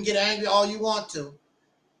 You can get angry all you want to.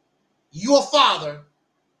 You're a father.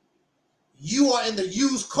 You are in the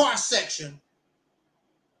used car section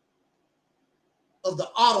of the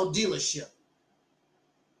auto dealership.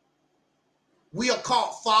 We are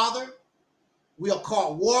called father. We are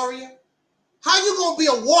called warrior. How you gonna be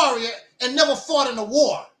a warrior and never fought in a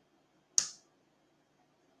war?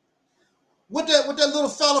 With that little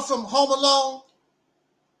fella from Home Alone?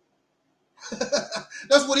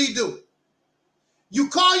 That's what he do. You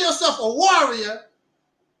call yourself a warrior,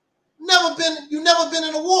 you never been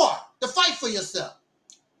in a war to fight for yourself.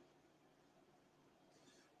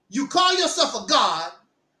 You call yourself a god,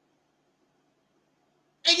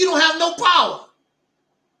 and you don't have no power.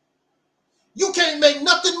 You can't make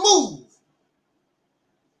nothing move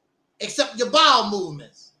except your bowel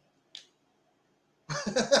movements.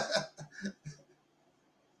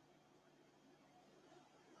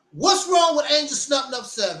 What's wrong with Angel Snub Nub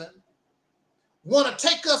 7 want to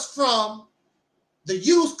take us from the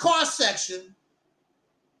used car section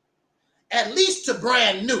at least to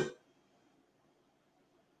brand new.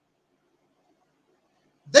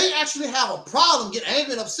 They actually have a problem, get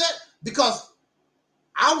angry and upset because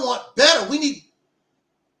I want better. We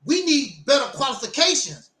need better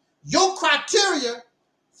qualifications. Your criteria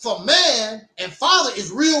for man and father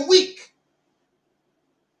is real weak.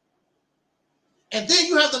 And then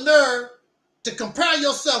you have the nerve to compare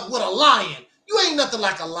yourself with a lion. You ain't nothing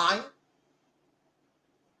like a lion.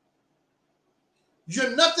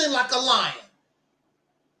 You're nothing like a lion.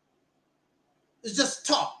 It's just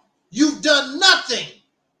talk. You've done nothing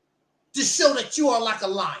to show that you are like a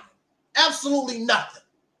lion. Absolutely nothing.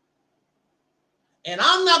 And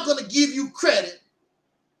I'm not going to give you credit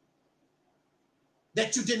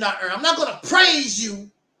that you did not earn. I'm not going to praise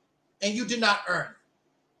you and you did not earn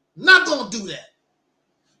it. I'm not going to do that.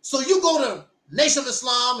 So you go to Nation of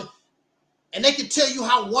Islam and they can tell you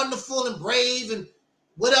how wonderful and brave and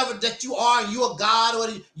whatever that you are, you're a god,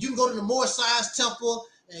 or you can go to the Moor Science Temple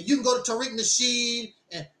and you can go to Tariq Nasheed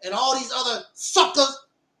and all these other suckers.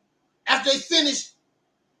 After they finish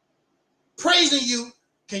praising you,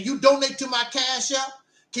 can you donate to my Cash App?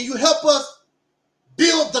 Can you help us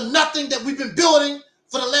build the nothing that we've been building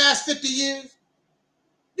for the last 50 years?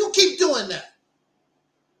 You keep doing that.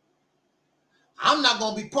 I'm not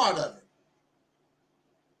going to be part of it.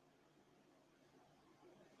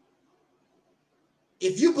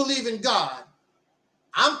 If you believe in God,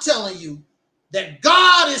 I'm telling you that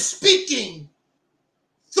God is speaking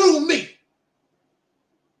through me.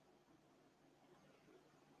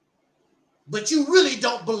 But you really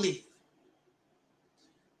don't believe.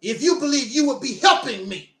 If you believe you would be helping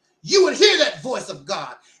me, you would hear that voice of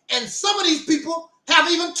God. And some of these people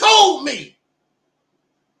have even told me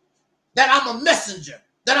that I'm a messenger,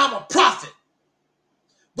 that I'm a prophet.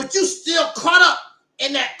 But you still caught up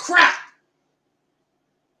in that crap.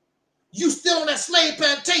 You still on that slave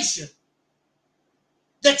plantation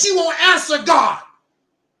that you won't answer God.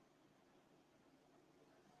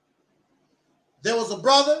 There was a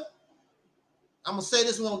brother, I'm going to say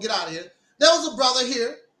this, we're going to get out of here. There was a brother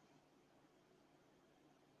here,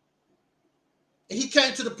 and he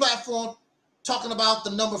came to the platform talking about the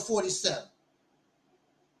number 47.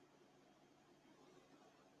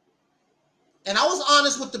 And I was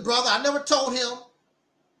honest with the brother. I never told him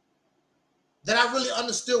that I really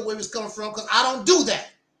understood where he was coming from, because I don't do that.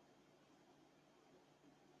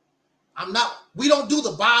 We don't do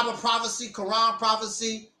the Bible prophecy, Quran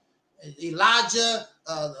prophecy, Elijah,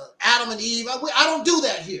 Adam and Eve. I don't do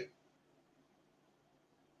that here.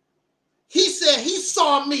 He said he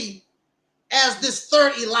saw me as this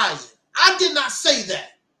third Elijah. I did not say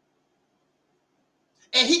that.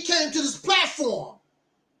 And he came to this platform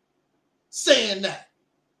saying that.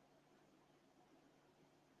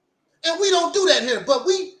 And we don't do that here, but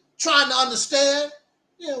we trying to understand.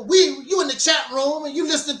 You know, you in the chat room and you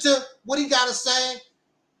listen to what he got to say.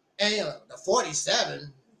 And the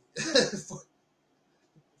 47,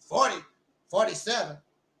 47.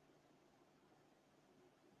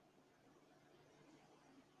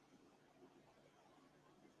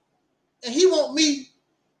 And he want me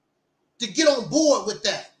to get on board with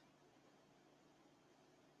that.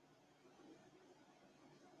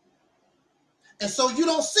 And so you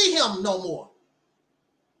don't see him no more.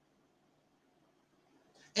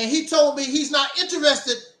 And he told me he's not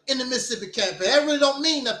interested in the Mississippi campaign. That really don't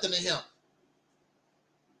mean nothing to him.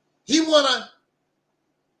 He want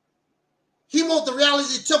the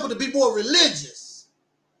Reality Temple to be more religious.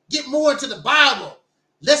 Get more into the Bible.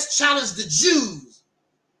 Let's challenge the Jews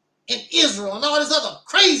in Israel and all this other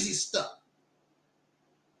crazy stuff.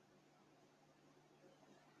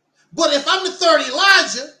 But if I'm the third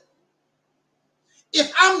Elijah, if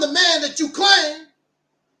I'm the man that you claim,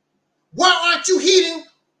 why aren't you heeding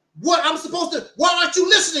what I'm supposed to? Why aren't you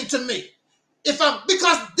listening to me?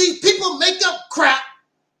 Because these people make up crap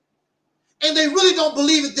and they really don't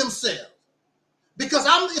believe it themselves. Because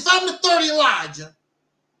if I'm the third Elijah,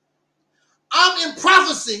 I'm in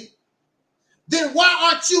prophecy, then why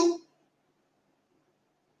aren't you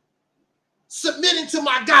submitting to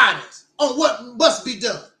my guidance on what must be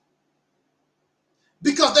done?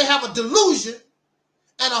 Because they have a delusion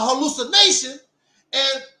and a hallucination,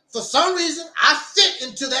 and for some reason, I fit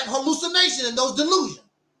into that hallucination and those delusions.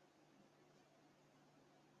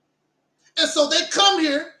 And so they come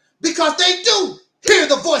here because they do hear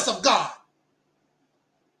the voice of God.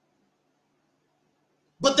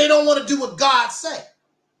 But they don't want to do what God said.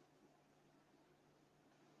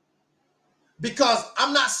 Because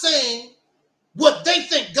I'm not saying what they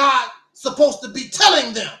think God's supposed to be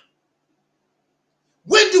telling them.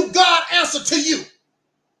 When do God answer answer to you?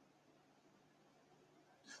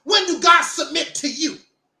 When do God submit to you?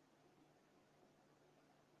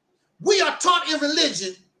 We are taught in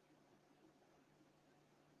religion,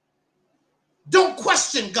 don't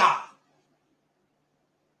question God.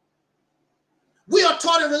 We are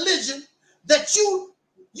taught in religion that you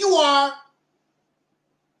are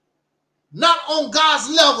not on God's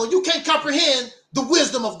level. You can't comprehend the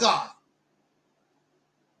wisdom of God.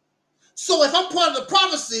 So if I'm part of the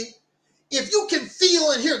prophecy, if you can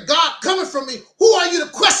feel and hear God coming from me, who are you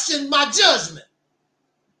to question my judgment?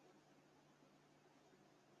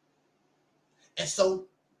 And so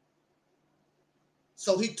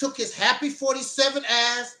he took his happy 47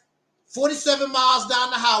 ass, 47 miles down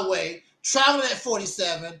the highway, traveling at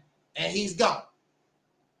 47, and he's gone.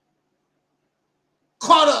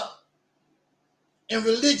 Caught up in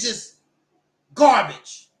religious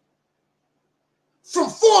garbage from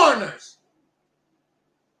foreigners.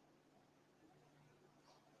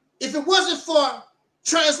 If it wasn't for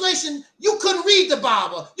translation, you couldn't read the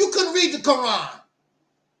Bible. You couldn't read the Quran.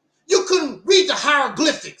 You couldn't read the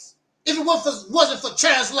hieroglyphics if it wasn't for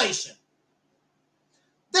translation.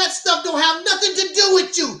 That stuff don't have nothing to do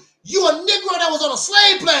with you. You a Negro that was on a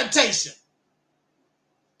slave plantation.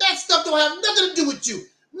 That stuff don't have nothing to do with you.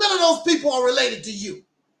 None of those people are related to you.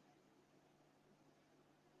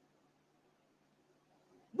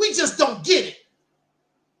 We just don't get it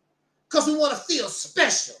because we want to feel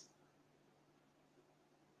special.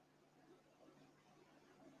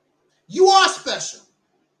 You are special.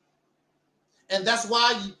 And that's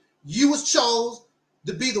why you was chosen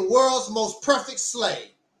to be the world's most perfect slave,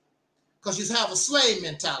 because you have a slave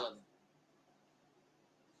mentality.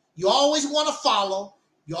 You always want to follow.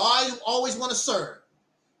 You always want to serve.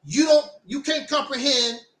 You can't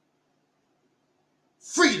comprehend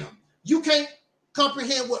freedom. You can't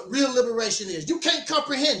comprehend what real liberation is. You can't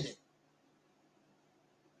comprehend it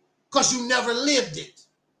because you never lived it.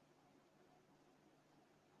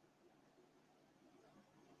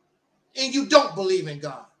 And you don't believe in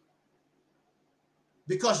God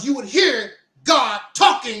because you would hear God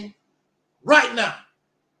talking right now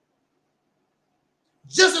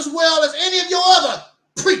just as well as any of your other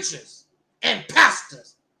preachers and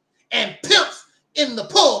pastors and pimps in the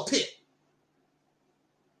pulpit.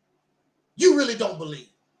 You really don't believe.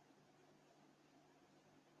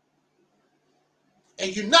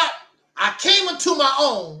 And you're not. I came unto my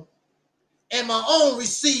own, and my own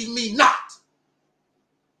received me not.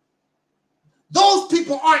 Those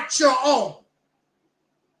people aren't your own.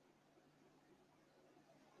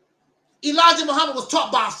 Elijah Muhammad was taught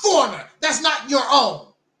by a foreigner. That's not your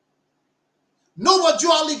own. Noah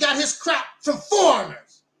Jawley got his crap from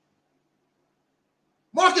foreigners.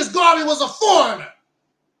 Marcus Garvey was a foreigner.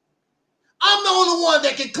 I'm the only one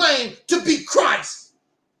that can claim to be Christ.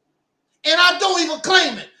 And I don't even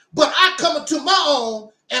claim it. But I come into my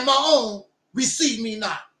own, and my own receive me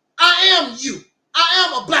not. I am you. I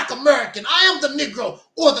am a black American. I am the Negro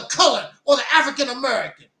or the colored or the African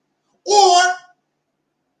American. Or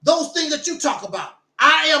those things that you talk about.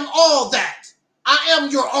 I am all that. I am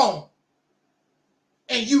your own.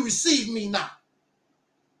 And you receive me not.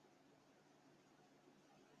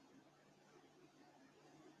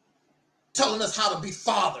 Telling us how to be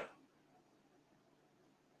father.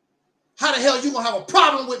 How the hell you gonna have a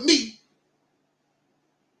problem with me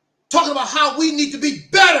talking about how we need to be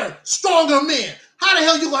better, stronger men? How the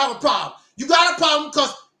hell you gonna have a problem? You got a problem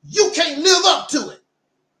because you can't live up to it.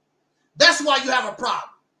 That's why you have a problem.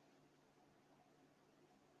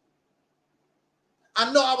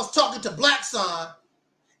 I know I was talking to Black Son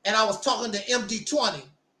and I was talking to MD20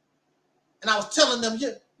 and I was telling them,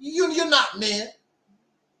 you're not men.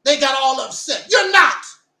 They got all upset. You're not.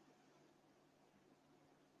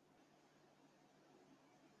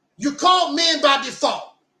 You're called men by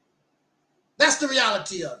default. That's the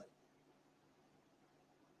reality of it.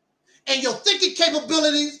 And your thinking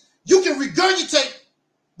capabilities, you can regurgitate,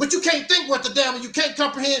 but you can't think worth a damn, and you can't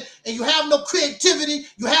comprehend, and you have no creativity,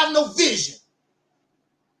 you have no vision.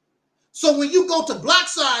 So when you go to Black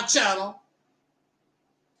Side Channel,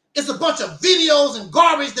 it's a bunch of videos and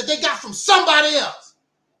garbage that they got from somebody else.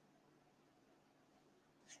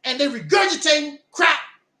 And they regurgitating crap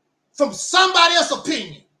from somebody else's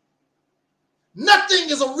opinion. Nothing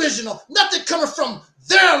is original. Nothing coming from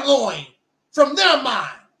their loin, from their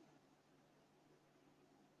mind.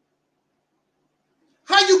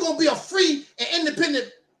 How you gonna be a free and independent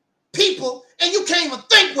people and you can't even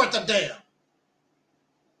think worth a damn?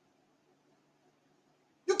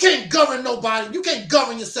 You can't govern nobody. You can't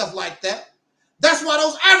govern yourself like that. That's why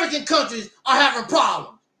those African countries are having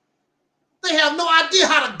problems. They have no idea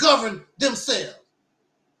how to govern themselves.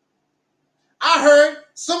 I heard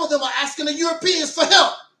some of them are asking the Europeans for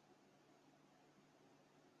help.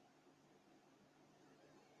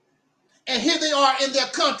 And here they are in their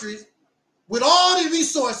countries with all the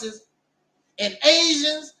resources, and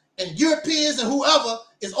Asians and Europeans and whoever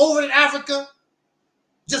is over in Africa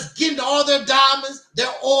just getting all their diamonds,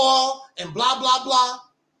 their oil, and blah, blah, blah.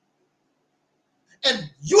 And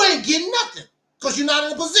you ain't getting nothing because you're not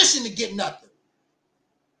in a position to get nothing.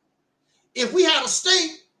 If we had a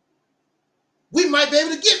state, we might be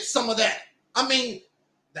able to get some of that. I mean,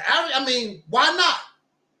 why not?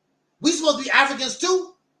 We supposed to be Africans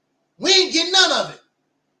too. We ain't getting none of it.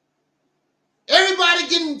 Everybody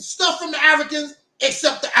getting stuff from the Africans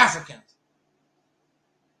except the Africans.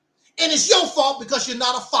 And it's your fault because you're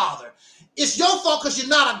not a father. It's your fault because you're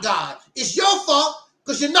not a God. It's your fault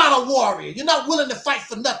because you're not a warrior. You're not willing to fight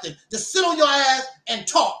for nothing. Just sit on your ass and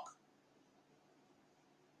talk.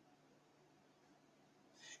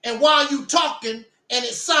 And while you talking and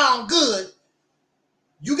it sound good,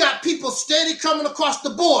 you got people steady coming across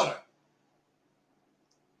the border.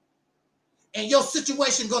 And your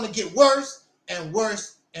situation going to get worse and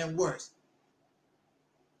worse and worse.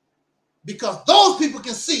 Because those people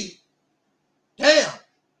can see, damn,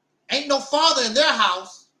 ain't no father in their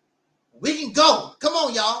house. We can go. Come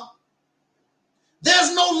on, y'all.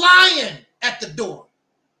 There's no lion at the door.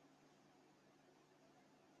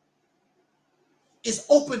 It's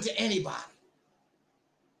open to anybody.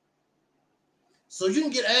 So you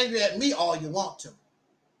can get angry at me all you want to.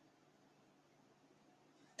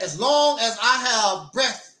 As long as I have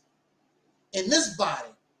breath in this body,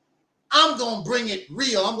 I'm going to bring it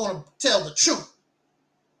real. I'm going to tell the truth.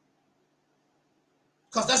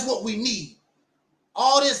 Because that's what we need.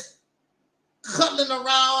 All this cuddling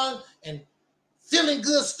around and feeling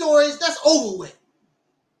good stories, that's over with.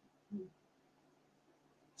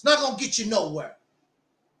 It's not going to get you nowhere.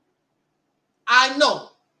 I know.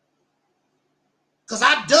 Because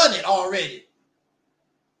I've done it already.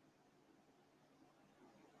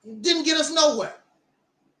 It didn't get us nowhere.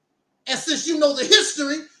 And since you know the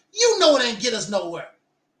history, you know it ain't get us nowhere.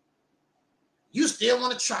 You still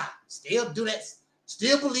want to try. Still do that.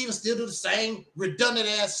 Still believe and still do the same redundant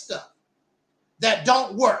ass stuff that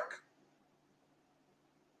don't work.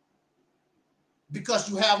 Because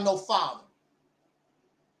you have no father.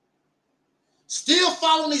 Still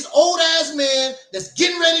following these old ass men that's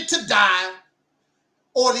getting ready to die,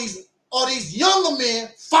 or these younger men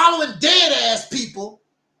following dead ass people.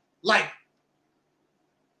 Like,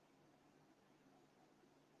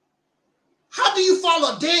 how do you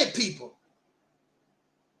follow dead people?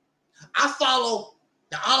 I follow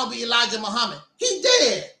the Honorable Elijah Muhammad. He's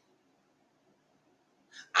dead.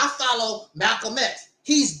 I follow Malcolm X.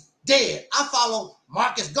 He's dead. I follow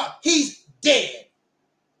Marcus Garvey. He's dead.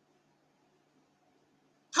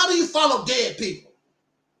 How do you follow dead people?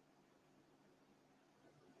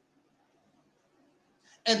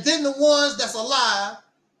 And then the ones that's alive,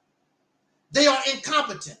 they are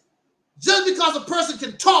incompetent. Just because a person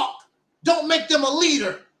can talk, don't make them a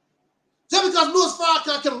leader. Just because Louis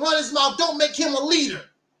Farrakhan can run his mouth, don't make him a leader.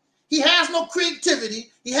 He has no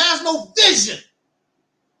creativity. He has no vision.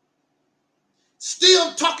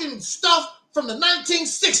 Still talking stuff from the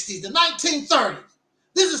 1960s, the 1930s.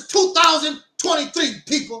 This is 2023,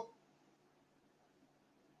 people.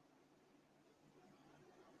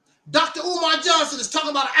 Dr. Umar Johnson is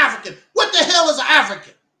talking about an African. What the hell is an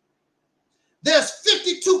African? There's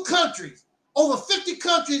 52 countries, over 50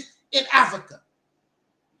 countries in Africa.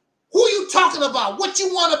 Who are you talking about? What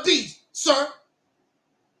you want to be, sir?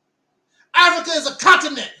 Africa is a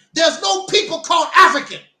continent. There's no people called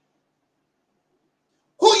African.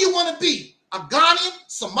 Who you want to be? A Ghanaian,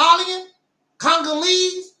 Somalian,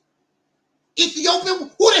 Congolese,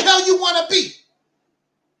 Ethiopian? Who the hell you want to be?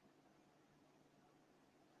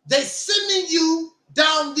 They're sending you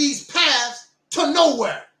down these paths to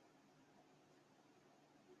nowhere.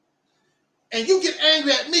 And you get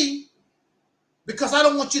angry at me because I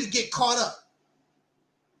don't want you to get caught up.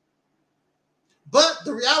 But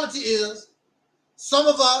the reality is, some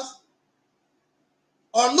of us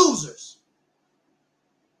are losers.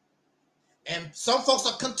 And some folks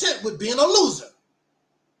are content with being a loser.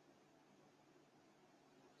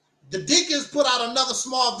 The Deacons put out another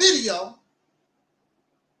small video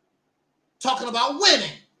talking about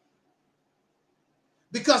winning.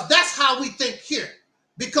 Because that's how we think here.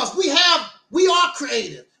 Because we are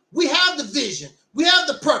creative. We have the vision. We have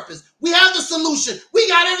the purpose. We have the solution. We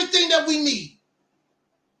got everything that we need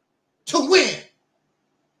to win.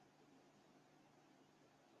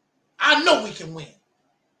 I know we can win.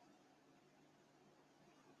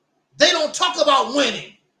 They don't talk about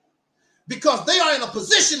winning because they are in a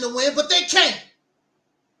position to win, but they can't.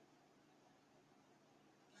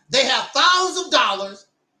 They have thousands of dollars,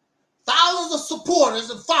 thousands of supporters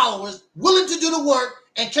and followers willing to do the work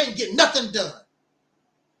and can't get nothing done.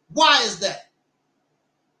 Why is that?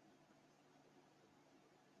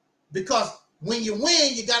 Because when you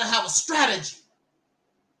win, you got to have a strategy.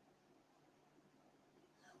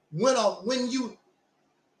 When you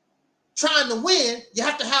trying to win, you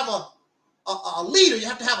have to have a leader. You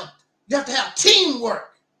have to have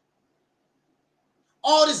teamwork.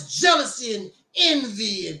 All this jealousy and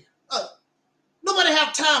envy and nobody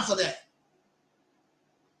have time for that.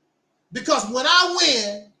 Because when I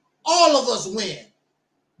win, all of us win.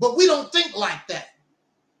 But we don't think like that.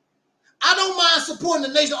 I don't mind supporting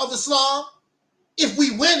the Nation of Islam if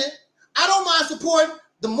we win it. I don't mind supporting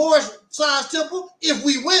the Moorish Science Temple if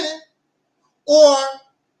we win it. Or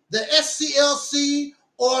the SCLC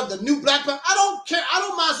or the New Black Panther. I don't care. I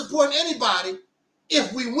don't mind supporting anybody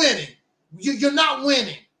if we winning. You're not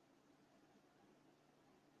winning.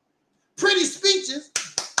 Pretty speeches.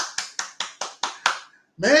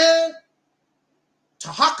 Man,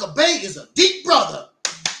 Tahaka Bay is a deep brother.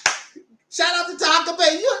 Shout out to Tahaka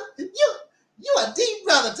Bay. You a deep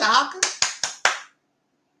brother, Tahaka.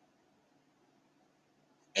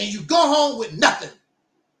 And you go home with nothing.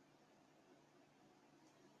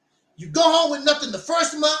 You go home with nothing the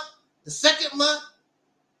first month, the second month,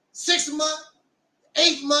 6th month,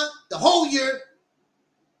 8th month, the whole year.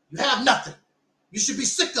 You have nothing. You should be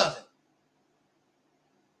sick of it.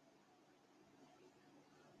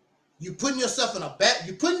 You putting yourself in a bad,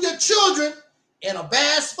 you putting your children in a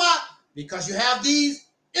bad spot because you have these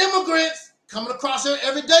immigrants coming across here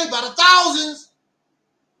every day by the thousands.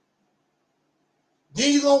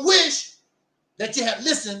 Then you're going to wish that you had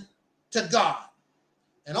listened to God.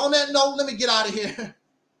 And on that note, let me get out of here.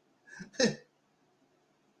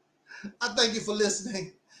 I thank you for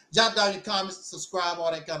listening. Jot down your comments, subscribe,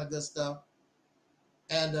 all that kind of good stuff.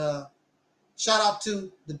 And shout out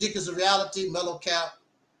to the Deacons of Reality, Mellow Cap,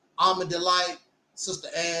 Almond Delight, Sister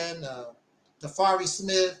Ann, Tafari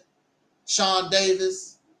Smith, Sean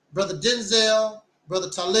Davis, Brother Denzel, Brother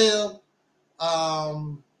Talib,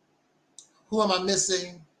 who am I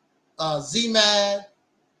missing? Z-Mad,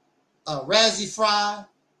 Razzie Fry,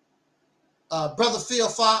 Brother Phil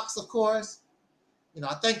Fox, of course. You know,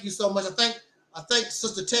 I thank you so much. I thank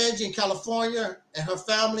Sister Tangi in California and her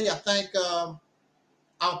family. I thank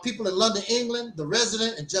our people in London, England, The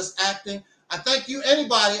Resident and Just Acting. I thank you,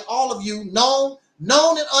 anybody, all of you, known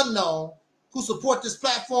and unknown, who support this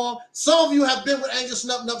platform. Some of you have been with Angel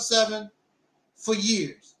Snup Nup 7 for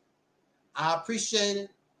years. I appreciate it.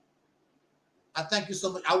 I thank you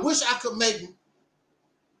so much. I wish I could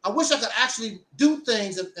actually do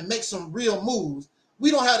things and make some real moves. We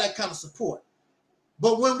don't have that kind of support.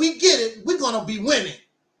 But when we get it, we're going to be winning.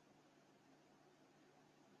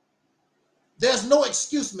 There's no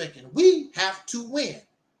excuse making. We have to win.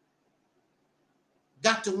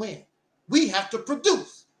 Got to win. We have to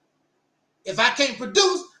produce. If I can't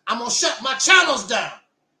produce, I'm going to shut my channels down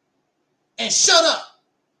and shut up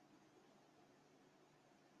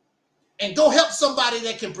and go help somebody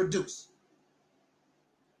that can produce.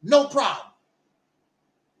 No problem.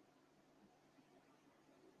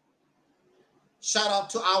 Shout out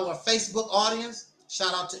to our Facebook audience.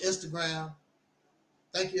 Shout out to Instagram.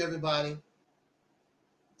 Thank you, everybody.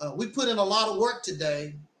 We put in a lot of work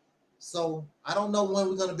today, so I don't know when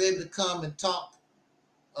we're going to be able to come and talk.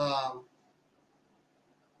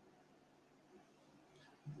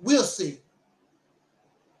 We'll see.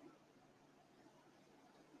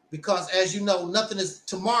 Because as you know,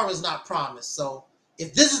 tomorrow is not promised. So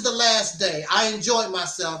if this is the last day, I enjoyed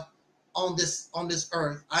myself on this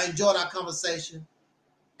earth. I enjoyed our conversation.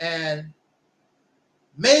 And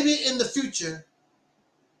maybe in the future,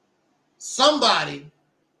 somebody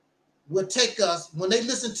will take us, when they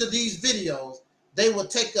listen to these videos, they will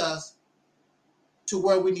take us to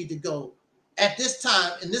where we need to go. At this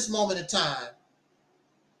time, in this moment in time,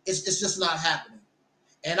 it's just not happening.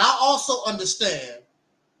 And I also understand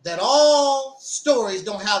that all stories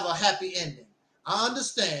don't have a happy ending. I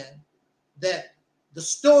understand that the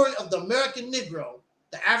story of the American Negro,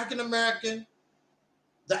 the African American,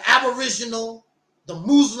 the Aboriginal, the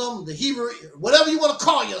Muslim, the Hebrew, whatever you want to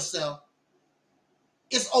call yourself,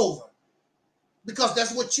 is over. Because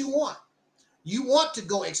that's what you want. You want to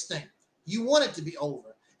go extinct. You want it to be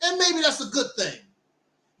over. And maybe that's a good thing.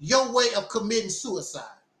 Your way of committing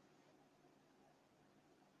suicide.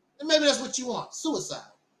 And maybe that's what you want,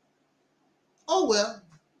 suicide. Oh, well,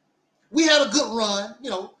 we had a good run,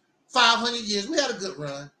 500 years, we had a good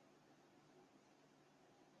run.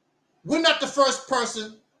 We're not the first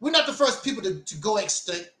person We're not the first people to go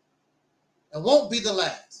extinct and won't be the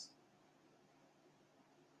last.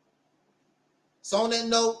 So on that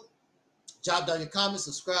note, jot down your comments,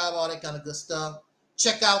 subscribe, all that kind of good stuff.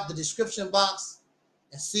 Check out the description box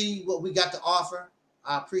and see what we got to offer.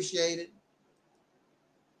 I appreciate it.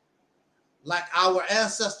 Like our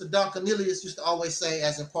ancestor Don Cornelius used to always say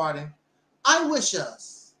as in parting, I wish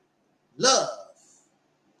us love,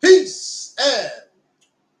 peace, and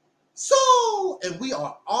soul. And we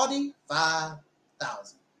are Audi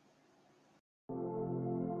 5000.